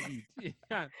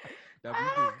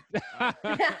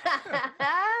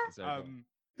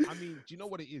mean, do you know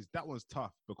what it is? That one's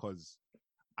tough because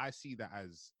I see that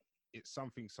as it's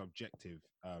something subjective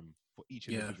for each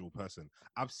individual person.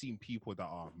 I've seen people that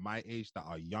are my age, that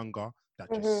are younger, that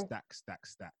just stack.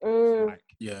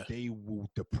 Like they will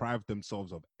deprive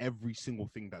themselves of every single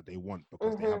thing that they want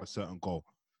because they have a certain goal.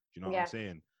 Do you know what I'm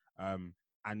saying?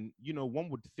 And you know, one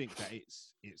would think that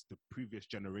it's the previous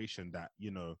generation that,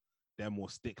 you know, they're more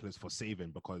sticklers for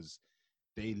saving because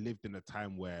they lived in a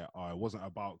time where it wasn't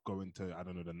about going to, I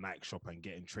don't know, the Nike shop and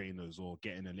getting trainers or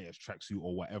getting the latest tracksuit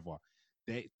or whatever.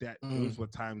 Those were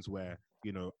times where,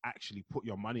 you know, actually put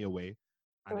your money away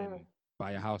and then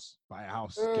buy a house,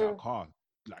 get a car,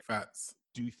 like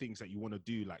do things that you want to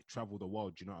do, like travel the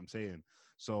world. You know what I'm saying?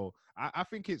 So I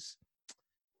think it's,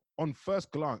 on first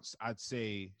glance, I'd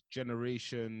say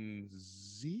Generation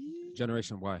Z?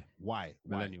 Generation Y.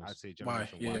 Millennials. I'd say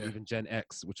Generation Y. Even Gen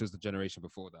X, which was the generation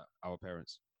before that, our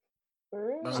parents.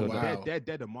 Oh, So wow.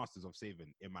 they're the masters of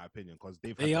saving, in my opinion, because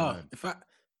they've had They to are. learn. In fact,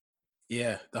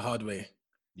 yeah, the hard way.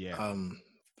 Yeah.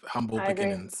 Humble I agree.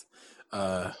 beginnings.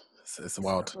 It's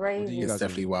wild. What do you It's guys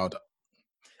definitely think? wild.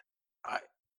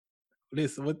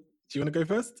 Liz, what do you want to go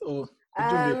first, or what do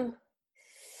you want to do?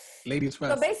 Ladies So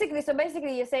first.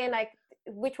 basically, you're saying like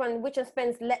which one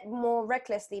spends more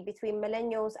recklessly between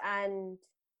millennials and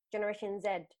Generation Z,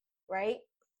 right?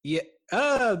 Yeah.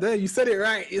 There you said it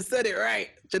right. You said it right.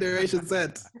 Generation Z.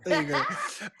 There you go.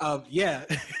 Yeah.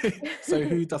 So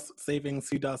who does savings?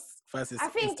 Who does versus I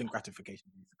think- instant gratification?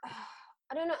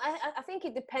 I don't know. I think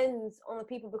it depends on the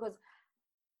people, because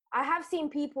I have seen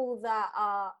people that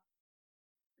are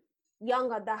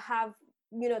younger that have,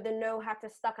 you know, they know how to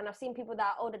stack, and I've seen people that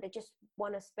are older that just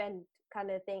want to spend,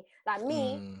 kind of thing. Like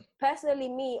me,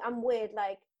 personally, I'm weird.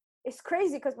 Like, it's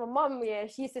crazy because my mom, yeah,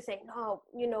 she used to say, no,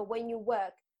 you know, when you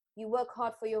work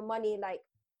hard for your money, like,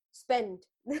 spend.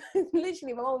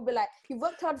 Literally, my mom would be like, you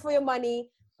worked hard for your money.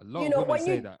 A lot of women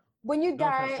say that. When you No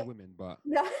offense die, to women, but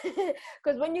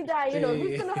because when you die, you know,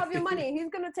 who's gonna have your money? Who's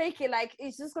gonna take it? Like,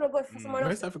 it's just gonna go for someone else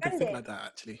Most to Africans spend think it. like that,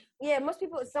 actually. Yeah, most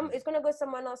people, it's gonna go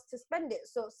someone else to spend it.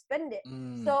 So spend it.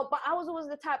 So, but I was always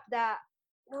the type that,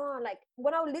 no, like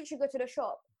when I would literally go to the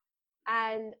shop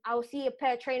and I'll see a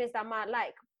pair of trainers that I might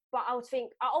like, but I always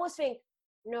think,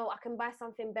 no, I can buy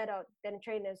something better than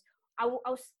trainers. I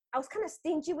was kind of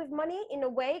stingy with money in a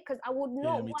way, because I would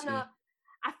not me wanna. too.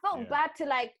 I felt bad to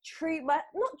like but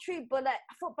like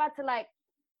I felt bad to like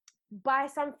buy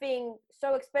something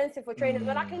so expensive for trainers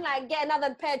when I can like get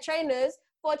another pair of trainers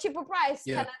for a cheaper price,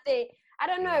 kind of thing. I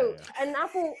don't know. And I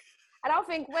think,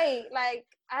 wait, like,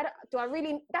 do I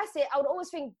really? That's it. I would always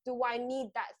think, do I need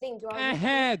that thing? Do I?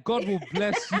 Really God will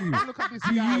bless you. Look at this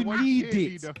Do guy. you one need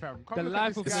cheerleader, it? fam. The Look at life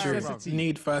this of It's guy, true. bro. necessity.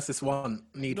 Need versus want.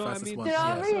 Need No, I versus mean, want. Do you know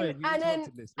what I yeah. mean? Sorry, we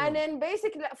interrupted this. And then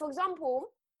basically, like, for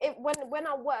example, when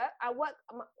I work.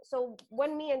 So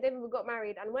when me and David we got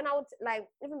married, and when I would, like,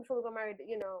 even before we got married,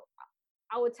 you know,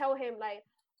 I would tell him like,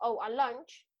 oh, at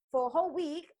lunch for a whole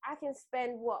week I can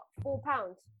spend what, £4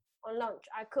 on lunch.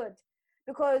 I could,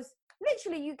 because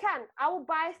literally you can. I will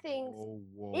buy things.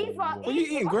 What are you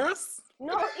eating, grass?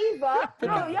 No,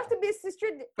 no, you have to be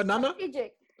Banana?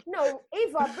 strategic. No,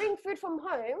 Eva, bring food from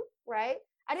home, right?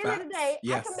 At the end of the day,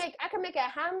 Yes. I can make a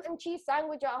ham and cheese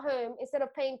sandwich at home instead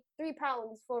of paying £3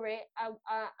 for it at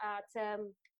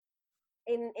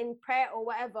in prayer or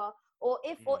whatever. Or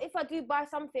if I do buy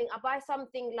something, I buy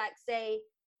something like, say,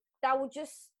 that would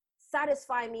just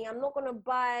satisfy me. I'm not gonna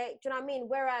buy. Do you know what I mean?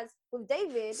 Whereas with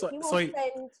David, he will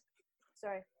spend.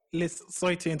 Sorry. Liz,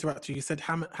 sorry to interrupt you. You said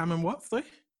ham and what? Sorry.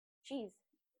 Cheese.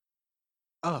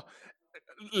 Oh,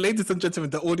 ladies and gentlemen,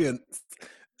 the audience.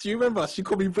 Do you remember she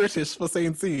called me British for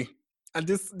saying C? And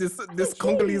this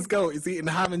Congolese girl is eating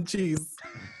ham and cheese.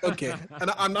 Okay,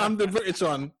 and I'm the British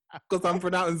one because I'm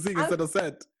pronouncing Z instead of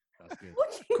said. That's good.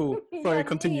 Cool. Sorry,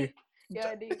 continue.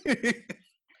 Yeah,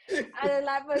 and then,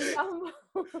 like,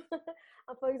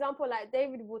 for example, like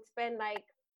David would spend like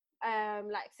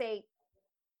say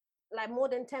like more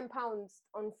than £10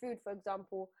 on food, for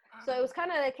example. So it was kind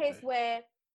of a case where,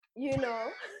 you know,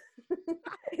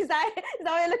 is that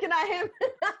why you're looking at him?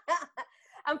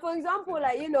 And for example,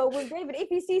 like, you know, with David, if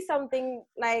he sees something,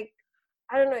 like,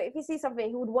 I don't know, if he sees something,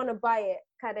 he would want to buy it,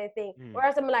 kind of thing.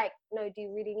 Whereas I'm like, no, do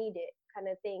you really need it, kind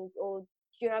of thing? Or, do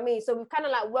you know what I mean? So we've kind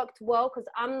of like worked well, because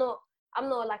I'm not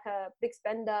like a big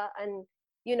spender, and,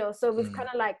 you know, so we've kind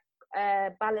of like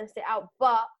balanced it out.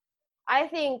 But I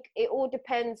think it all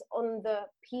depends on the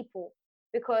people,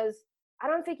 because I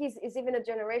don't think it's even a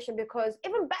generation, because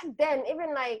even back then,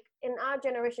 even like in our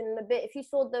generation in a bit, if you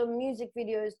saw the music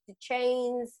videos, the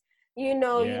chains, you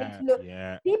know, you need to look,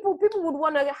 people would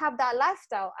want to have that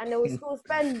lifestyle, and they would still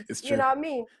spend, you know what I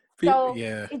mean? So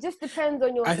it just depends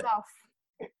on yourself.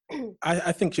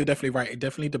 I think you're definitely right. It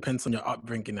definitely depends on your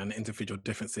upbringing and individual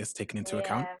differences taken into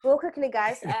account. Real quickly,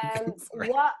 guys,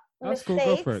 what That's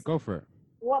mistakes? Cool. Go for it.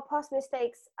 What past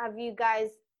mistakes have you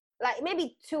guys, like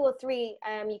maybe 2 or 3,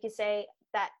 you could say,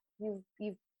 that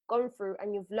you've gone through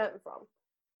and you've learned from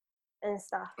and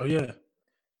stuff? Oh yeah.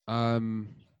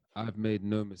 I've made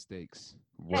no mistakes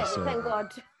Thank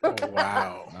God. Oh,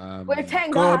 wow.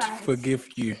 Thank God God. forgive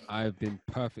you. I've been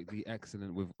perfectly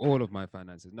excellent with all of my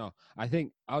finances. No, I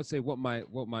think I would say what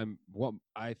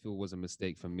I feel was a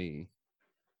mistake for me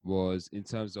was in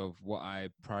terms of what I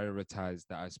prioritized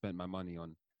that I spent my money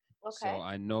on. Okay. So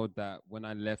I know that when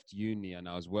I left uni and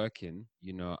I was working,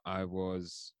 you know, I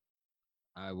was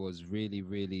really,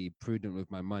 really prudent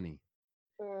with my money.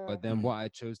 But then what I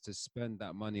chose to spend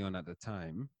that money on at the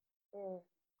time,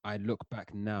 I look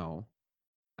back now,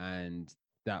 and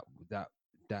that's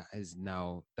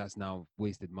now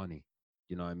wasted money.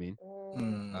 You know what I mean?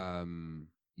 Mm.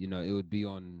 You know, it would be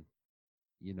on,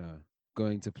 you know,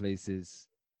 going to places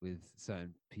with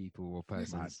certain people or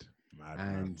persons,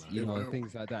 Mad. you know,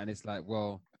 things like that. And it's like,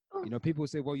 well, you know, people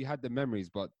say, well, you had the memories,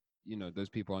 but you know, those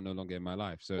people are no longer in my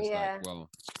life. So it's like, well,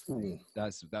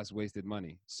 that's wasted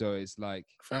money. So it's like,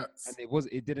 Facts. and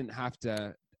it didn't have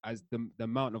to, as the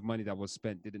amount of money that was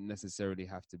spent didn't necessarily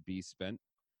have to be spent.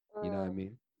 You know what I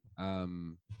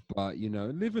mean? But you know,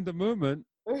 live in the moment.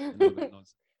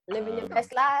 Living your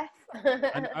best life.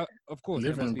 And of course,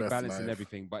 there must be balance in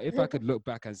everything. But if I could look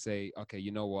back and say, okay,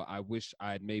 you know what? I wish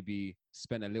I had maybe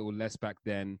spent a little less back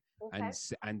then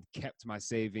and kept my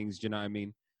savings. Do you know what I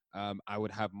mean? I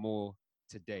would have more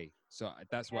today. So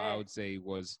that's what I would say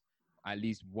was at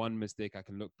least one mistake I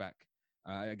can look back.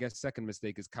 I guess second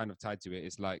mistake is kind of tied to it.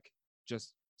 It's like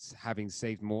just having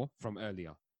saved more from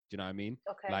earlier. Do you know what I mean?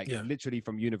 Like literally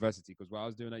from university, because what I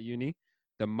was doing at uni,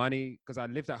 the money, because I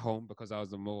lived at home because I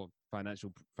was the more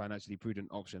financially prudent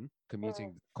option.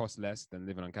 Commuting cost less than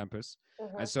living on campus.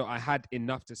 And so I had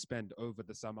enough to spend over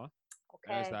the summer.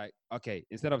 And it's like, okay,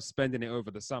 instead of spending it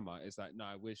over the summer, it's like, no,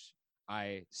 I wish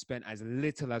I spent as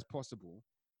little as possible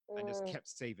and just kept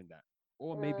saving that.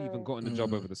 Or maybe even gotten a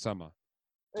job over the summer.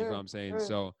 Do you know what I'm saying?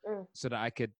 So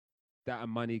that that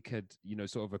money could, you know,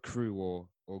 sort of accrue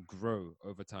or grow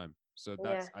over time. So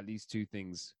that's at least two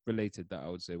things related that I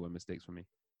would say were mistakes for me.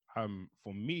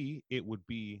 For me, it would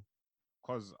be,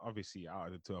 because obviously out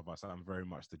of the two of us, I'm very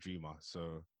much the dreamer.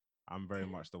 So I'm very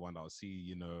much the one that will see,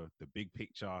 you know, the big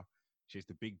picture, chase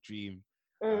the big dream.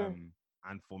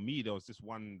 And for me, there was this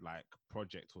one like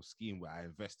project or scheme where I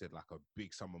invested like a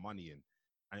big sum of money in,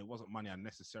 and it wasn't money I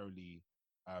necessarily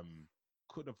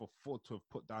could have afforded to have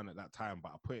put down at that time,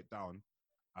 but I put it down.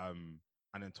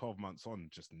 And then 12 months on,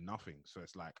 just nothing. So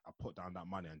it's like I put down that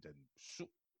money and then shoop,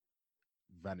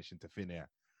 vanish into thin air.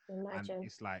 Imagine. And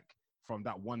it's like from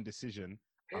that one decision,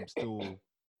 I'm still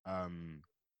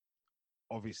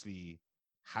obviously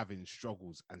having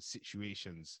struggles and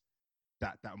situations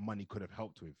that money could have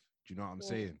helped with. Do you know what I'm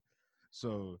saying?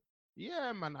 So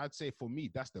yeah, man, I'd say for me,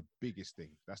 that's the biggest thing.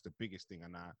 That's the biggest thing.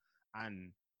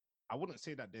 And I wouldn't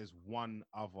say that there's one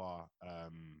other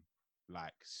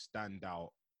like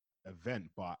standout event,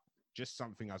 but just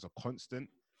something as a constant.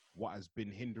 What has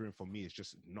been hindering for me is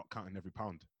just not counting every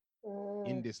pound.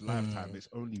 In this lifetime, it's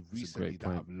only recently that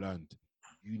I've learned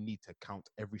you need to count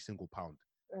every single pound.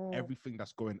 Everything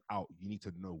that's going out, you need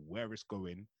to know where it's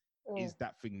going. Is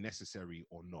that thing necessary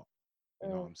or not? You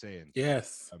know what I'm saying?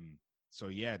 Yes. So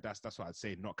yeah, that's what I'd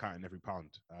say. Not counting every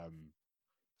pound.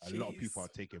 A lot of people are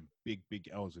taking big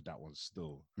L's with that one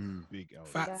still. Big L's.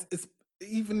 Facts. It's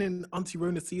even in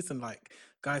anti-Rona season, like,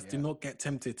 guys, do not get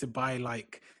tempted to buy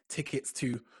like tickets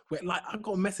to where, like, I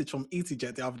got a message from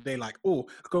EasyJet the other day, like, oh,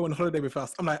 go on holiday with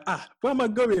us. I'm like, where am I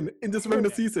going in this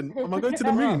Rona season? Am I going to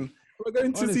the moon? Am I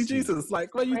going to see Jesus?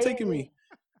 Like, where are you taking me?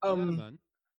 Man.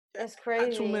 It's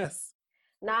crazy. Actual mess.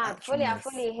 I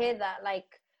fully hear that.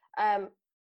 Like,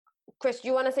 Chris, do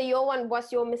you want to say your one?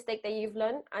 What's your mistake that you've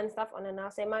learned and stuff? And then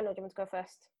I'll say mine, or do you want to go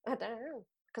first? I don't know,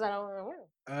 because I don't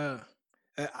know.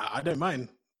 I don't mind.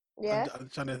 Yeah. I'm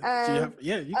trying to. Do you have?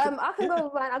 Yeah. You can, I can go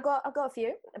with mine. I got a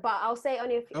few, but I'll say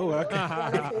only a few. Oh,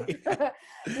 okay.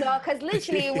 No, because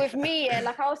literally with me,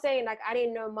 like I was saying, like I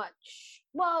didn't know much.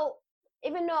 Well,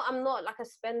 even though I'm not like a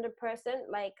spender person,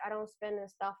 like I don't spend and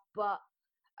stuff, but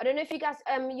I don't know if you guys,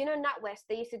 you know, NatWest,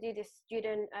 they used to do this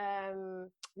student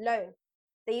loan.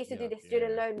 They used to do this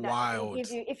student loan that they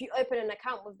give you if you open an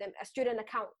account with them, a student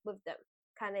account with them,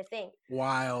 kind of thing.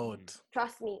 Wild.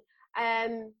 Trust me.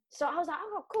 So I was like,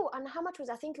 oh, cool. And how much was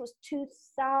it? I think it was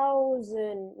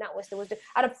 2,000. NatWest was doing.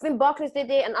 I think Barclays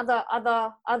did it, and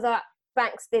other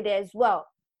banks did it as well.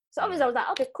 So obviously I was like,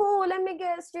 okay, cool. Let me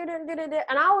get a student.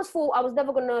 And I always thought I was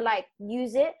never gonna like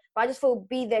use it, but I just thought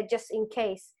be there just in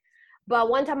case. But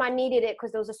one time I needed it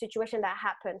because there was a situation that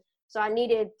happened, so I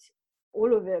needed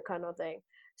all of it, kind of thing.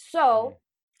 So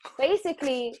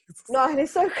basically, no,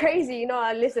 it's so crazy. You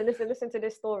know, listen to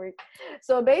this story.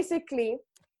 So basically,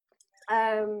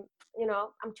 you know,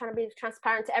 I'm trying to be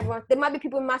transparent to everyone. There might be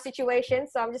people in my situation,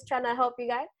 so I'm just trying to help you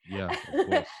guys. Yeah, of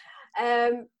course.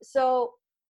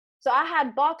 So I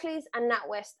had Barclays and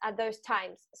NatWest at those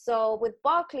times. So with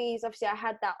Barclays, obviously I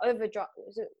had that overdraft.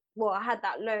 Well, I had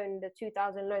that loan, the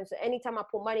 2,000 loan. So anytime I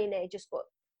put money in it, it just got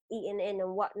eaten in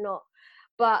and whatnot.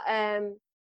 But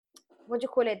what do you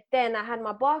call it? Then I had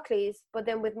my Barclays, but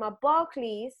then with my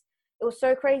Barclays, it was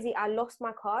so crazy. I lost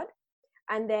my card,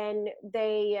 and then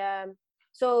they.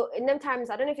 So in them times,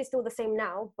 I don't know if it's still the same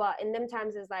now, but in them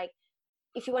times, it's like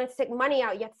if you wanted to take money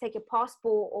out, you have to take your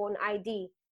passport or an ID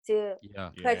to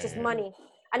purchase money,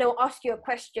 and they'll ask you a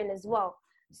question as well.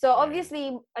 So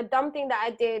obviously, a dumb thing that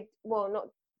I did, not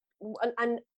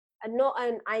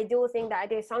an ideal thing that I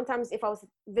did. Sometimes if I was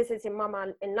visiting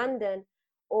Mama in London,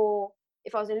 or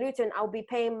if I was in Luton, I'll be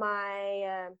paying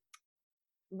my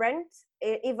rent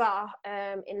either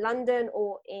in London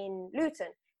or in Luton.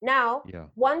 Now,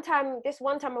 one time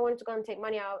I wanted to go and take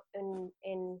money out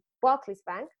in Barclays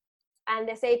Bank, and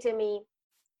they say to me,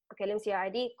 okay, let me see your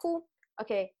ID. Cool.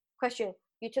 Okay, question.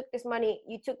 You took this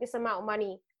amount of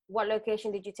money. What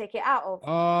location did you take it out of?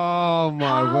 Oh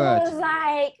my word. I was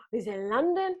like, is it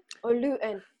London or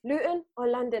Luton? Luton or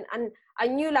London? And I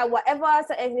knew like whatever I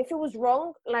said, and if it was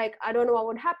wrong, like I don't know what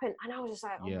would happen. And I was just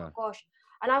like, oh my gosh.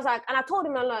 And I was like, and I told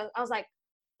him, I was like,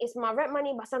 it's my rent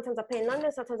money, but sometimes I pay in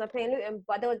London, sometimes I pay in Luton.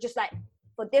 But they were just like,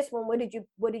 for this one, what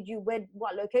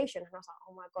location? And I was like,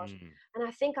 oh my gosh. And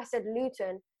I think I said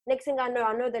Luton. Next thing I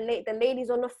know the lady's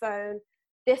on the phone,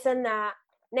 this and that.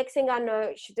 Next thing I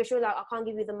know, she was like, I can't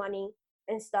give you the money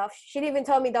and stuff. She didn't even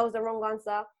tell me that was the wrong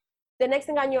answer. The next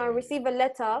thing I knew, I received a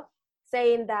letter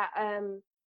saying that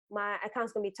my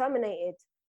account's going to be terminated,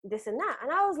 this and that.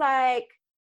 And I was like,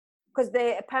 because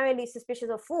they're apparently suspicious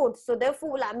of fraud. So they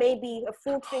thought like maybe a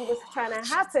fraud thing was trying to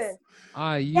happen.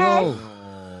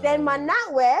 Then my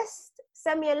NatWest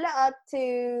sent me a letter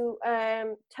to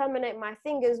terminate my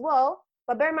thing as well.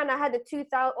 But bear in mind, I had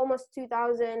almost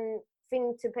 2,000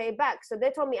 thing to pay back. So they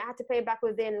told me I had to pay back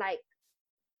within like,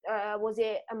 was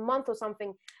it a month or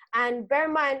something? And bear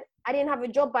in mind, I didn't have a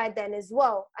job by then as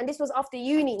well. And this was after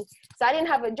uni. So I didn't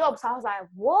have a job. So I was like,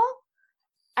 what?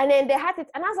 And then they had to,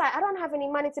 and I was like, I don't have any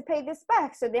money to pay this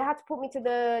back. So they had to put me to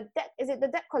the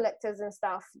debt collectors and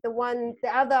stuff. The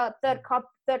other third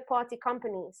party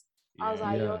companies. I was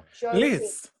like, you're joking.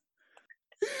 Liz.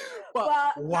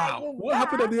 But wow. What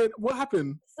happened at the end? What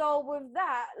happened? So with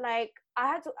that, like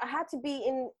I had to be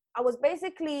in, I was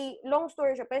basically, long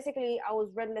story short, basically I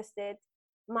was red listed.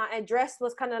 My address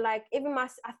was kind of like, even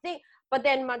but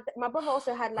then my brother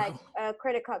also had like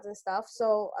credit cards and stuff.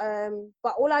 So,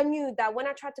 but all I knew that when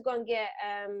I tried to go and get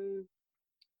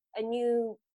a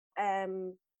new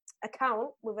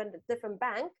account with a different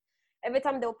bank, every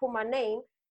time they'll put my name,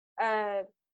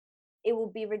 it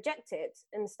will be rejected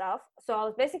and stuff. So I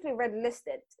was basically red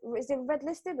listed. Is it red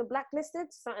listed or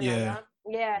blacklisted? Something like that.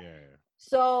 Yeah.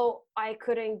 So I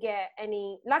couldn't get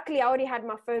any. Luckily, I already had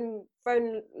my phone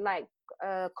like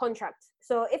contract.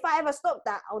 So if I ever stopped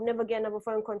that, I'll never get another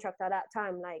phone contract at that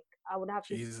time. Like I would have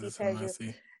to be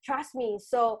trust me.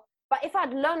 So, but if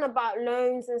I'd learned about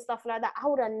loans and stuff like that, I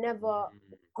would have never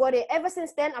got it. Ever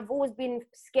since then, I've always been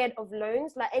scared of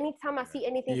loans. Like anytime I see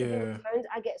anything to do with loans,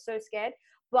 I get so scared.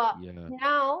 But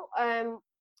now,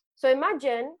 so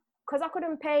imagine, because I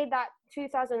couldn't pay that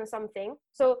 2,000 or something.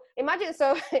 So imagine,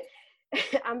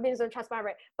 I'm being so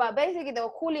transparent. But basically, they were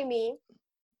calling me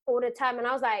all the time, and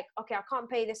I was like, okay, I can't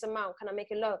pay this amount. Can I make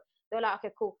it low? They were like,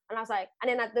 okay, cool. And I was like,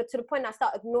 and then to the point I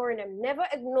started ignoring them. Never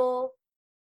ignore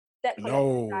debt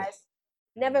collectors, guys.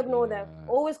 Never ignore them.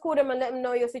 Always call them and let them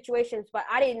know your situations. But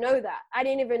I didn't know that. I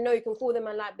didn't even know you can call them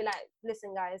and like be like,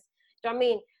 listen, guys. Do you know what I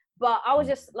mean? But I was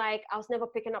just like, I was never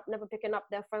picking up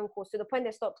their phone calls, to the point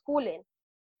they stopped calling,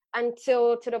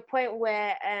 until to the point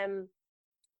where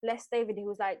David, he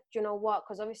was like, do you know what?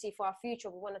 Because obviously for our future,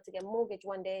 we wanted to get a mortgage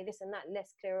one day, this and that,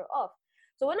 let's clear it off.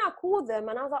 So when I called them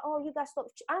and I was like, oh, you guys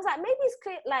stopped. I was like, maybe it's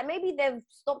clear, like maybe they've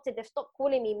stopped it. They've stopped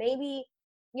calling me. Maybe,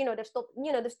 they've stopped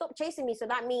chasing me. So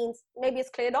that means maybe it's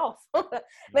cleared off.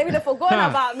 Maybe they've forgotten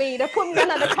about me. They put me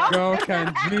under the counter. Girl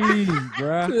can dream,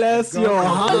 bruh. Bless your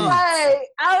heart.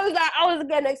 I was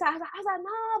getting excited. I was like,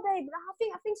 nah, babe, I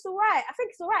think it's all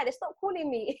right. They stopped calling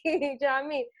me. Do you know what I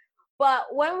mean? But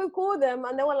when we called them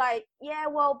and they were like, yeah,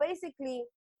 well, basically,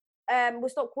 we'll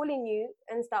stop calling you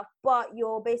and stuff, but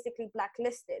you're basically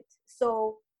blacklisted.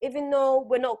 So even though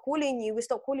we're not calling you, we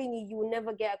stop calling you, you will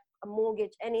never get a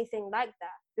mortgage, anything like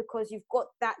that, because you've got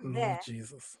that there. Oh,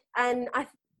 Jesus. And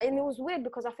it was weird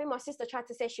because I think my sister tried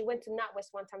to say she went to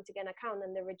NatWest one time to get an account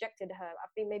and they rejected her. I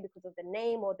think maybe because of the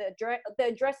name or the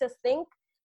addressers think.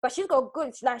 But she got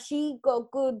good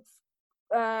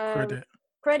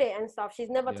credit and stuff. She's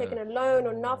never taken a loan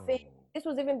or nothing. This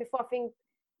was even before I think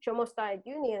she almost started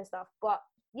uni and stuff. But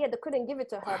yeah, they couldn't give it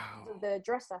to her because of the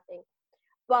address, I think.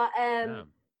 But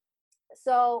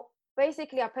so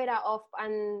basically I paid that off,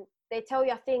 and they tell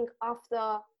you, I think so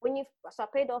I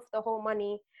paid off the whole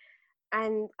money,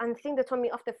 and I think they told me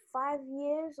after 5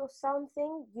 years or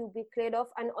something you'll be cleared off.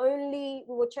 And only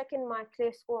we were checking my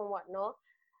clear score and whatnot,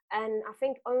 and I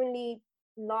think only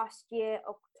last year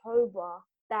October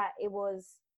that it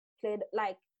was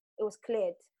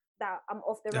cleared, that I'm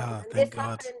off the record. Thank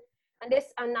God. and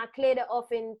I cleared it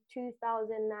off in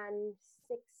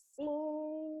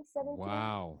 2016, 17.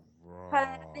 Wow.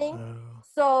 Kind of thing.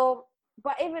 So,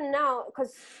 but even now,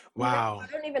 because now I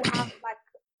don't even have like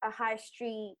a high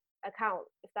street account,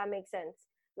 if that makes sense.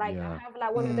 Like I have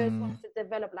like one of those ones to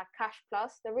develop, like Cash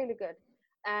Plus. They're really good.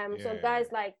 So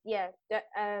guys, like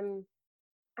and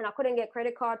I couldn't get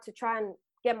credit card to try and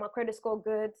get my credit score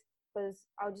good because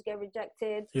I'll just get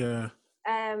rejected. Yeah.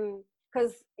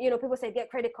 Because people say get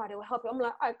credit card, it will help you. I'm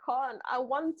like, I can't. I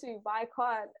want to, but I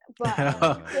can't. But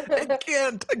I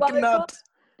cannot.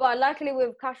 But luckily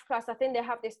with Cash Plus, I think they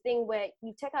have this thing where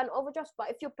you take out an overdraft, but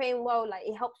if you're paying well, like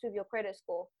it helps with your credit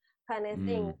score kind of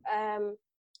thing.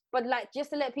 But like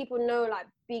just to let people know, like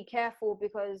be careful,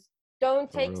 because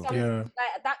don't take something like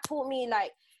that. Taught me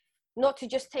like not to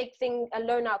just take a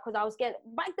loan out, because I was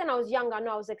back then I was young. I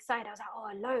know I was excited. I was like, oh,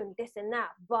 a loan, this and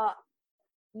that. But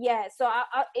yeah, so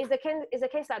it's a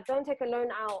case that don't take a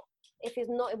loan out if it's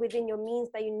not within your means,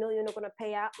 that you're not going to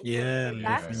pay out. Yeah,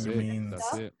 that's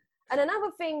it. And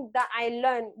another thing that I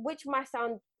learned, which might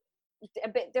sound a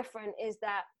bit different, is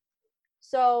that,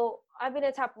 so I've been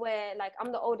a type where like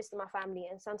I'm the oldest in my family,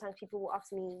 and sometimes people will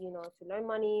ask me, to loan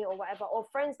money or whatever, or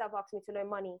friends that have asked me to loan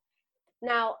money.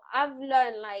 Now I've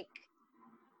learned like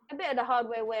a bit of the hard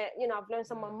way where, I've loaned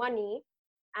someone money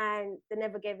and they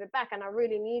never gave it back, and I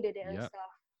really needed it and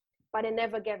stuff, but they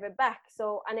never gave it back.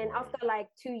 So, and then after like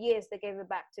 2 years, they gave it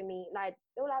back to me. Like,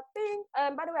 they were like, bing,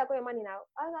 by the way, I got your money now.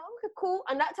 I was like, okay, cool.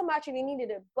 And that time I actually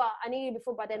needed it, but I needed it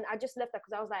before, but then I just left that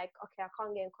because I was like, okay, I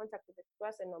can't get in contact with this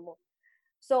person no more.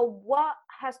 So what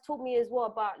has taught me as well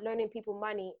about loaning people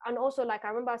money, and also like I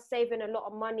remember saving a lot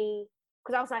of money,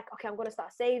 because I was like, okay, I'm going to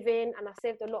start saving, and I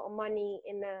saved a lot of money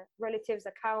in a relative's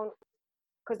account,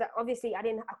 because obviously I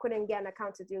couldn't get an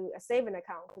account to do a saving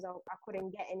account, because I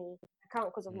couldn't get any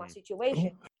account because of my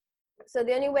situation. So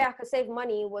the only way I could save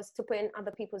money was to put in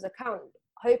other people's account,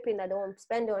 hoping that they won't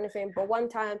spend it or anything. But one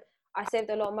time I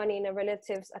saved a lot of money in a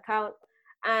relative's account,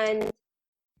 and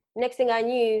next thing I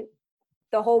knew,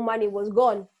 the whole money was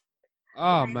gone.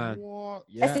 Oh man.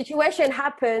 A situation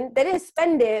happened, they didn't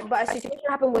spend it, but a situation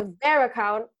happened with their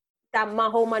account that my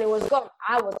whole money was gone.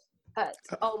 I was hurt.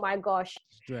 Oh my gosh.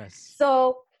 Stress.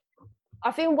 So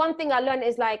I think one thing I learned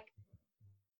is like,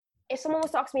 if someone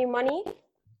was to ask me money,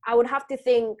 I would have to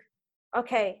think,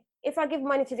 okay, if I give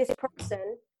money to this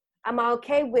person, am I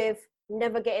okay with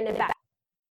never getting it back?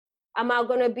 Am I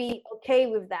gonna be okay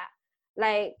with that?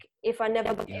 Like, if I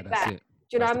never get it back.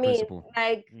 Do you know what I mean? Principle.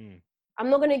 Like, I'm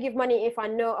not gonna give money if I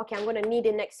know, okay, I'm gonna need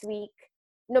it next week.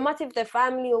 No matter if they're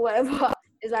family or whatever,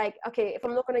 it's like, okay, if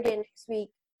I'm not gonna get it next week,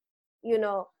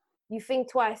 you think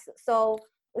twice. So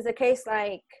it's a case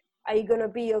like, are you gonna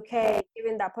be okay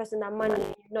giving that person that money?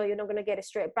 No, you're not gonna get it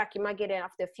straight back. You might get it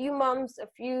after a few months, a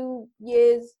few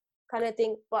years, kind of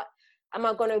thing. But am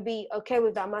I gonna be okay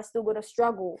with that? Am I still gonna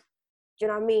struggle? Do you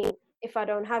know what I mean? If I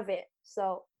don't have it.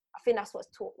 So I think that's what's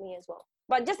taught me as well.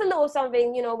 But just a little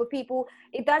something, with people,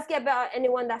 it does get better.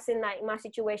 Anyone that's in like my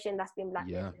situation, that's been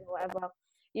blacklisted or whatever,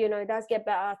 it does get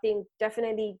better. I think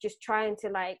definitely just trying to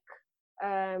like,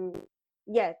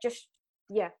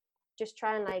 just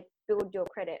try and like build your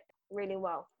credit really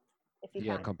well if you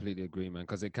can. Completely agree, man,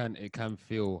 because it can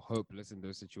feel hopeless in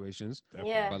those situations.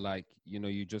 Yeah. But like,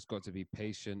 you just got to be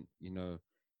patient.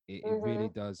 It really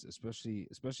does, especially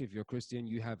if you're Christian,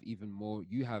 you have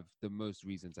the most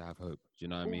reason to have hope. Do you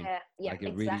know what I mean? Yeah, like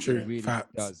it exactly. really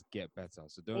does get better.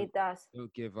 So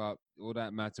don't give up. All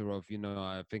that matter of,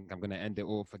 I think I'm gonna end it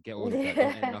all, forget all of that.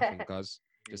 Don't end nothing, cuz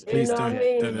just please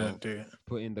don't do it.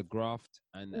 Put in the graft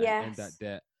and end that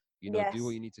debt. Do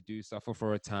what you need to do, suffer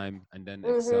for a time, and then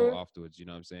excel afterwards. You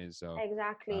know what I'm saying? So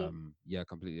exactly.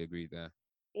 Completely agree there.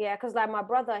 Yeah, because like my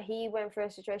brother, he went through a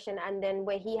situation, and then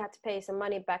where he had to pay some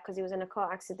money back because he was in a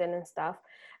car accident and stuff,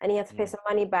 and he had to pay some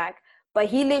money back. But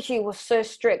he literally was so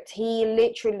strict. He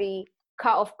literally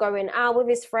cut off going out with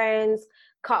his friends,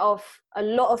 cut off a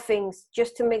lot of things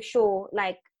just to make sure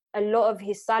like a lot of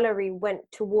his salary went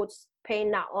towards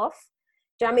paying that off.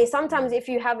 Do you know what I mean? Sometimes if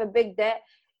you have a big debt,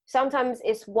 sometimes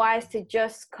it's wise to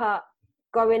just cut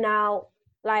going out,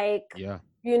 like,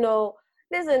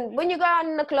 listen, when you go out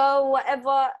in the club,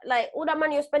 whatever, like all that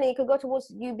money you're spending, it could go towards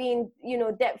you being,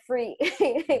 debt free.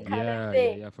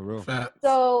 Yeah, for real.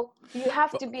 So you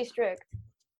have to be strict.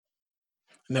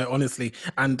 No, honestly,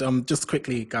 and just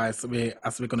quickly, guys,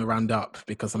 as we're going to round up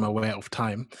because I'm aware of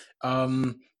time.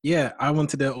 Yeah, I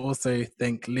wanted to also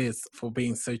thank Liz for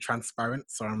being so transparent.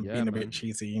 So I'm Yeah, being a man. bit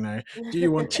cheesy, you know. Do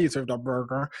you want cheese with the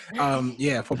burger?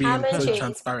 Yeah, for being Ham and so cheese.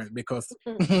 transparent because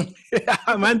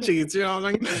ham and cheese, you know what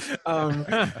I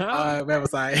mean? Where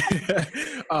was I?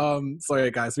 Sorry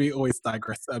guys, we always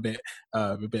digress a bit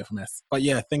of a mess. But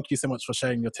yeah, thank you so much for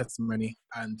sharing your testimony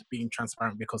and being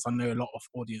transparent because I know a lot of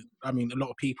a lot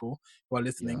of people who are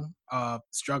listening are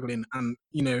struggling and,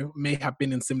 you know, may have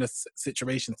been in similar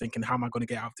situations thinking, how am I going to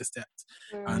get out of this debt?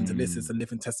 And this is a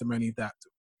living testimony that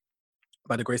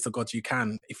by the grace of God, you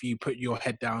can, if you put your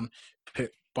head down,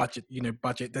 budget.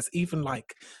 There's even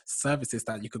like services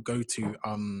that you could go to,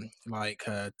 like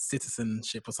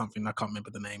citizenship or something. I can't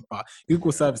remember the name, but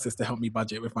Google services to help me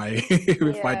budget with my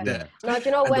with my debt. No, do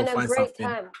you know, and we're they'll in a find great something.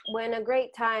 time. We're in a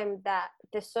great time that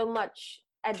there's so much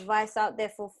advice out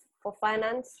there for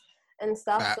finance and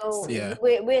stuff. Facts, so yeah.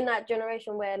 we're in that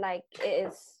generation where like it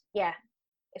is,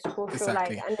 it's crucial.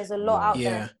 Exactly. Like, and there's a lot out Yeah.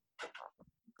 there.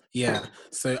 Yeah.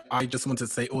 So I just wanted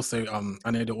to say also,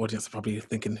 I know the audience are probably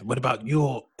thinking, what about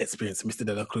your experience, Mr.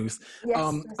 De La Cruz? Yes,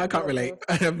 I can't Mr. De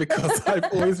La relate because I've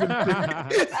always been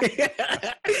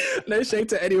no shade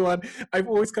to anyone. I've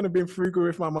always kind of been frugal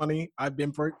with my money. I've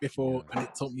been broke before and it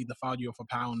taught me the value of a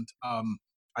pound.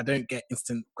 I don't get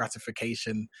instant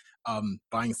gratification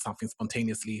buying something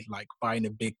spontaneously, like buying a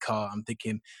big car. I'm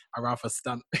thinking I rather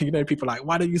stunt. You know, people are like,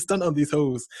 why don't you stunt on these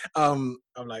hoes? I'm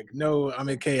like, no, I'm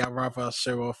okay. I'd rather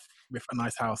show off with a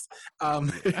nice house.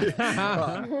 But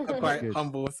I'm quite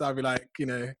humble, so I'll be like, you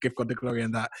know, give God the glory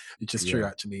in that, which is true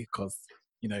actually, because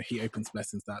you know He opens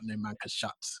blessings that no man can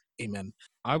shut. Amen.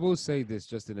 I will say this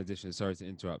just in addition. Sorry to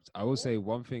interrupt. I will say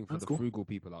one thing for That's the cool. frugal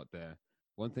people out there.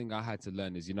 One thing I had to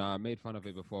learn is, you know, I made fun of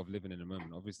it before of living in the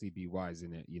moment. Obviously, be wise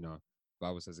in it. You know,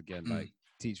 Bible says again, like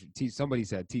teach. Somebody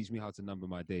said, teach me how to number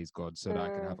my days, God, so that I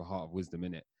can have a heart of wisdom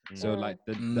in it. So like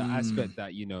the aspect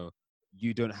that, you know,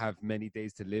 you don't have many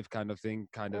days to live, kind of thing,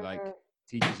 kind of like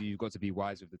teaches you you've got to be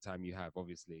wise with the time you have,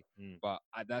 obviously. But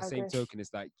at that same token,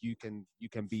 it's like you can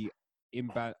be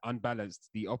unbalanced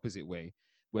the opposite way,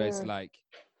 where it's like,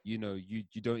 you know, you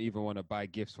don't even want to buy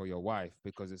gifts for your wife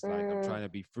because it's like, I'm trying to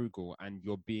be frugal and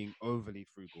you're being overly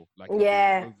frugal. Like, you're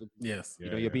being overly, you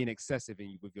know, you're being excessive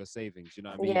with your savings. You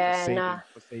know what I mean? Saving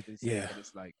for saving's sake. And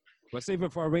it's like, we're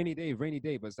saving for a rainy day,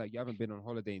 but it's like you haven't been on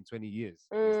holiday in 20 years.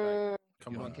 It's like,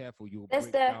 if you're not careful, you'll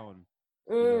break down.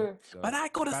 You know? So but I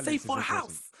gotta save for a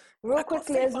house. Real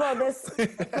quickly as well, there's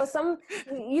for some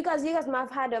you guys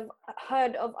might have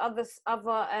heard of other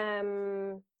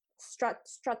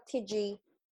strategy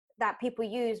that people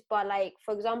use, but like,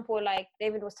 for example, like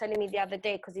David was telling me the other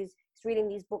day, because he's reading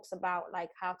these books about like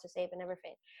how to save and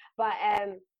everything, but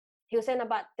he was saying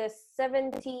about the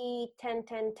 70 10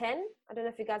 10 10. I don't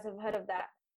know if you guys have heard of that.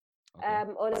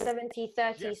 Or the 70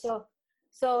 30. Yes.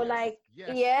 So yes. Like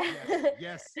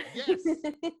yes.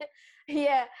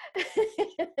 Yeah.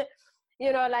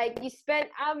 You know, like you spend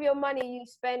out of your money, you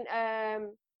spend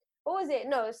what was it?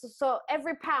 No, so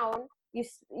every pound you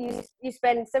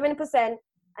spend 70%,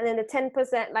 and then the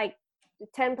 10%, like the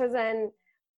 10%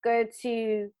 go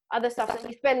to other stuff. So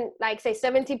you spend like say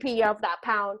 70p of that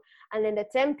pound, and then the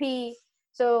 10p.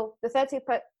 So the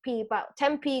 30p, about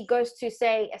 10p goes to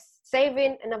say a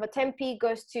saving, another 10p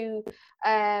goes to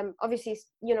obviously,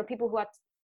 you know, people who are,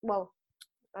 well,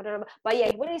 I don't know, but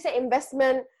yeah, what did he say?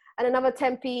 Investment, and another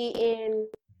 10p in,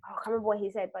 I can't remember what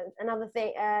he said, but another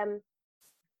thing, I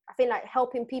think like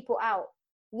helping people out.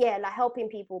 Yeah, like helping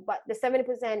people, but the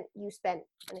 70% you spend.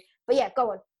 But yeah,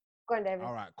 go on, David.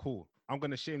 All right, cool. I'm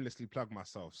gonna shamelessly plug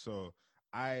myself. So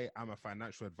I am a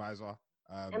financial advisor.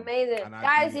 Amazing,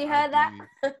 guys! You heard that?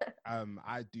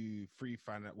 I do free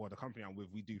finance. Well, the company I'm with,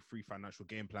 we do free financial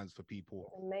game plans for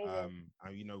people. Amazing.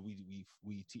 And you know,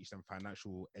 we teach them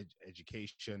financial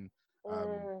education.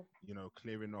 You know,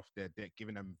 clearing off their debt,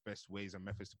 giving them best ways and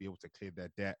methods to be able to clear their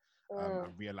debt,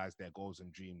 and realize their goals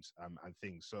and dreams, and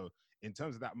things. So in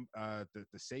terms of that,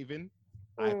 the saving,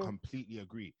 I completely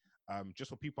agree. Just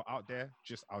for people out there,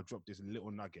 I'll drop this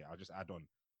little nugget. I'll just add on.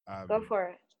 Go for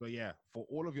it. So yeah, for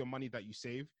all of your money that you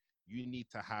save, you need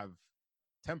to have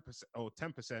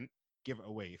 10% give it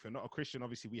away. If you're not a Christian,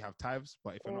 obviously we have tithes,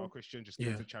 but if you're not a Christian, just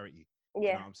give it to charity. You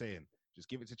know what I'm saying? Just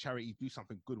give it to charity, do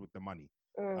something good with the money.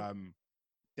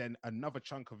 Then another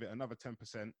chunk of it, another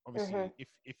 10%. Obviously,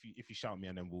 if you shout me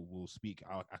and then we'll speak,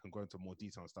 I can go into more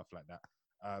detail and stuff like that.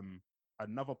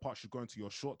 Another part should go into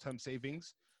your short-term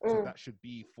savings. So that should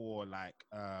be for like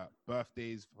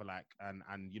birthdays, for like and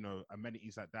you know,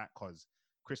 amenities like that, because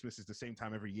Christmas is the same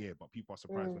time every year, but people are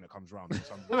surprised when it comes around.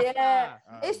 Yeah,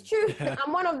 it's true.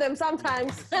 I'm one of them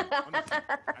sometimes. Honestly.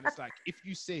 And it's like, if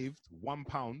you saved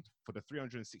 £1 for the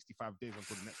 365 days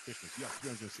until the next Christmas, you have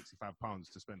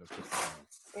 £365 to spend as Christmas.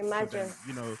 Imagine.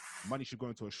 So then, money should go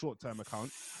into a short-term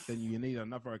account. Then you need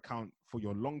another account for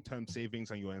your long-term savings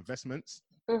and your investments.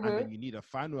 And then you need a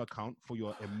final account for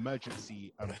your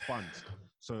emergency funds.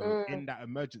 So in that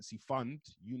emergency fund,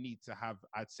 you need to have,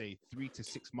 I'd say, 3 to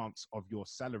 6 months of your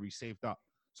salary saved up.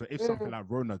 So if something like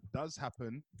Rona does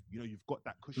happen, you've got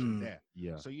that cushion there.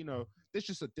 Yeah. So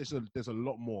there's a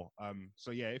lot more.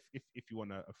 So yeah, if you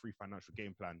want a free financial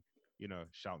game plan,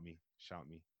 shout me.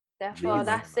 Definitely,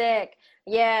 that's sick.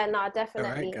 Yeah, no, definitely.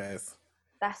 All right, guys.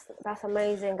 That's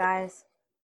amazing, guys.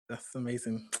 That's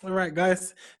amazing. All right,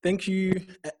 guys. Thank you,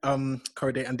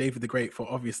 Korede and David the Great, for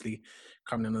obviously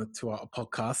coming on to our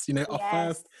podcast. Our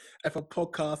first ever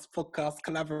podcast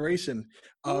collaboration.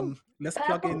 Let's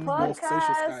plug in your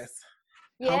socials, guys.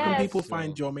 How can people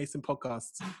find your amazing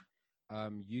podcast?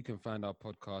 You can find our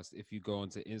podcast if you go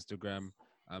onto Instagram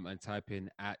and type in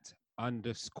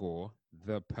 @_the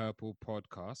Purple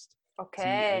Podcast.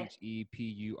 Okay.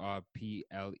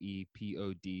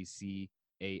 ThePurplepodcast.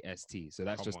 So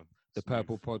that's just the smooth.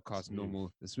 Purple Podcast. Smooth.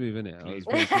 Normal, the smooth, isn't it?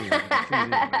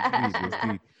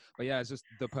 Smooth. But yeah, it's just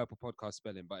the Purple Podcast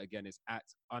spelling. But again, it's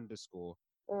 @_the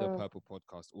Purple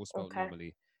Podcast, all spelled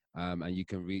normally. And you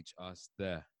can reach us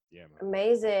there. Yeah, man.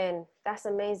 Amazing. That's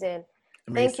amazing.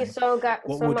 Thank you so much,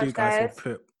 guys.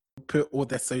 We'll put all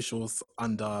their socials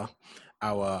under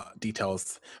our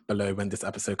details below when this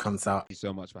episode comes out. Thank you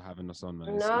so much for having us on,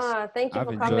 man. Thank you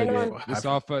for coming on. This is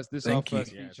our first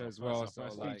feature as well. So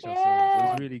it was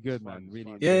really good, man.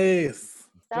 Really. Yes.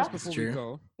 Just before we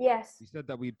go, we said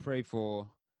that we'd pray for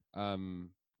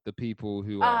the people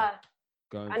who are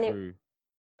going through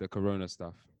the corona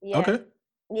stuff. Yeah. Okay.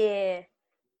 Yeah.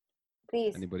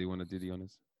 Please. Anybody want to do the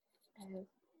honors?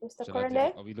 Mr.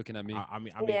 Korede? Are we looking at me? I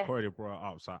mean, Korede brought it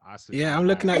up, so I said. Yeah, I'm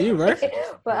looking at you, bro.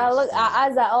 But our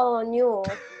eyes are all on you.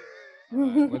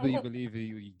 Whether you believe it,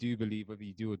 you do believe, whether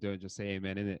you do or don't, just say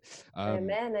amen, innit?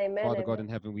 Amen. Father God in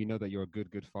heaven, we know that you're a good,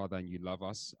 good Father and you love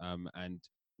us. And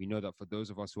we know that for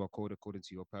those of us who are called according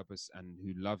to your purpose and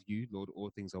who love you, Lord, all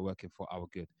things are working for our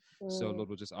good. So, Lord,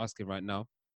 we're just asking right now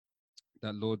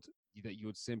that, Lord, that you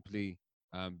would simply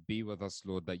be with us,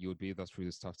 Lord, that you would be with us through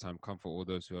this tough time. Comfort all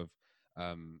those who have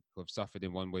suffered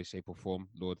in one way, shape, or form,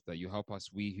 Lord, that you help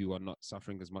us, we who are not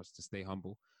suffering as much, to stay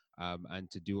humble and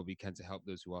to do what we can to help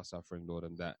those who are suffering, Lord,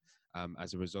 and that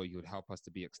as a result, you would help us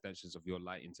to be extensions of your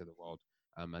light into the world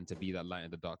and to be that light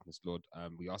in the darkness, Lord.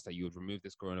 We ask that you would remove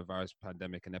this coronavirus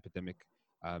pandemic and epidemic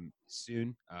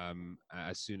soon,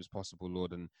 as soon as possible,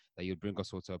 Lord, and that you'd bring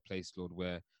us all to a place, Lord,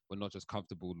 where we're not just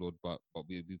comfortable, Lord, but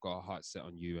we've got our hearts set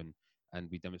on you and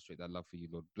we demonstrate that love for you,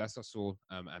 Lord. Bless us all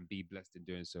and be blessed in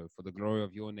doing so. For the glory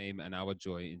of your name and our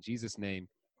joy. In Jesus' name,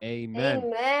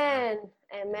 amen.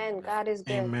 Amen. God is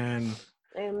good. Amen.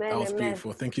 That was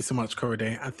beautiful. Thank you so much,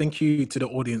 Korede. And thank you to the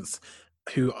audience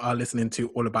who are listening to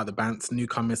All About the Bantz,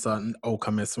 newcomers and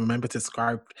oldcomers. Remember to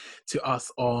subscribe to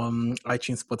us on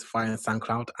iTunes, Spotify, and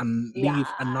SoundCloud, and leave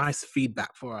a nice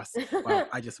feedback for us. Well,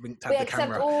 I just winked at the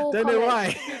camera. Don't know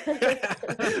why.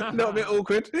 Not a bit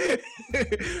awkward.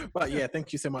 But yeah,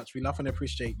 thank you so much. We love and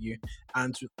appreciate you.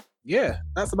 And yeah,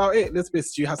 that's about it.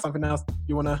 Elizabeth, do you have something else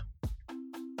you want to?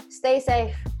 Stay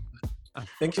safe.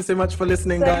 Thank you so much for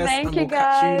listening, guys. And we'll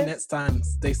catch you next time.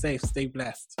 Stay safe, stay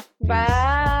blessed.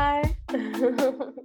 Bye.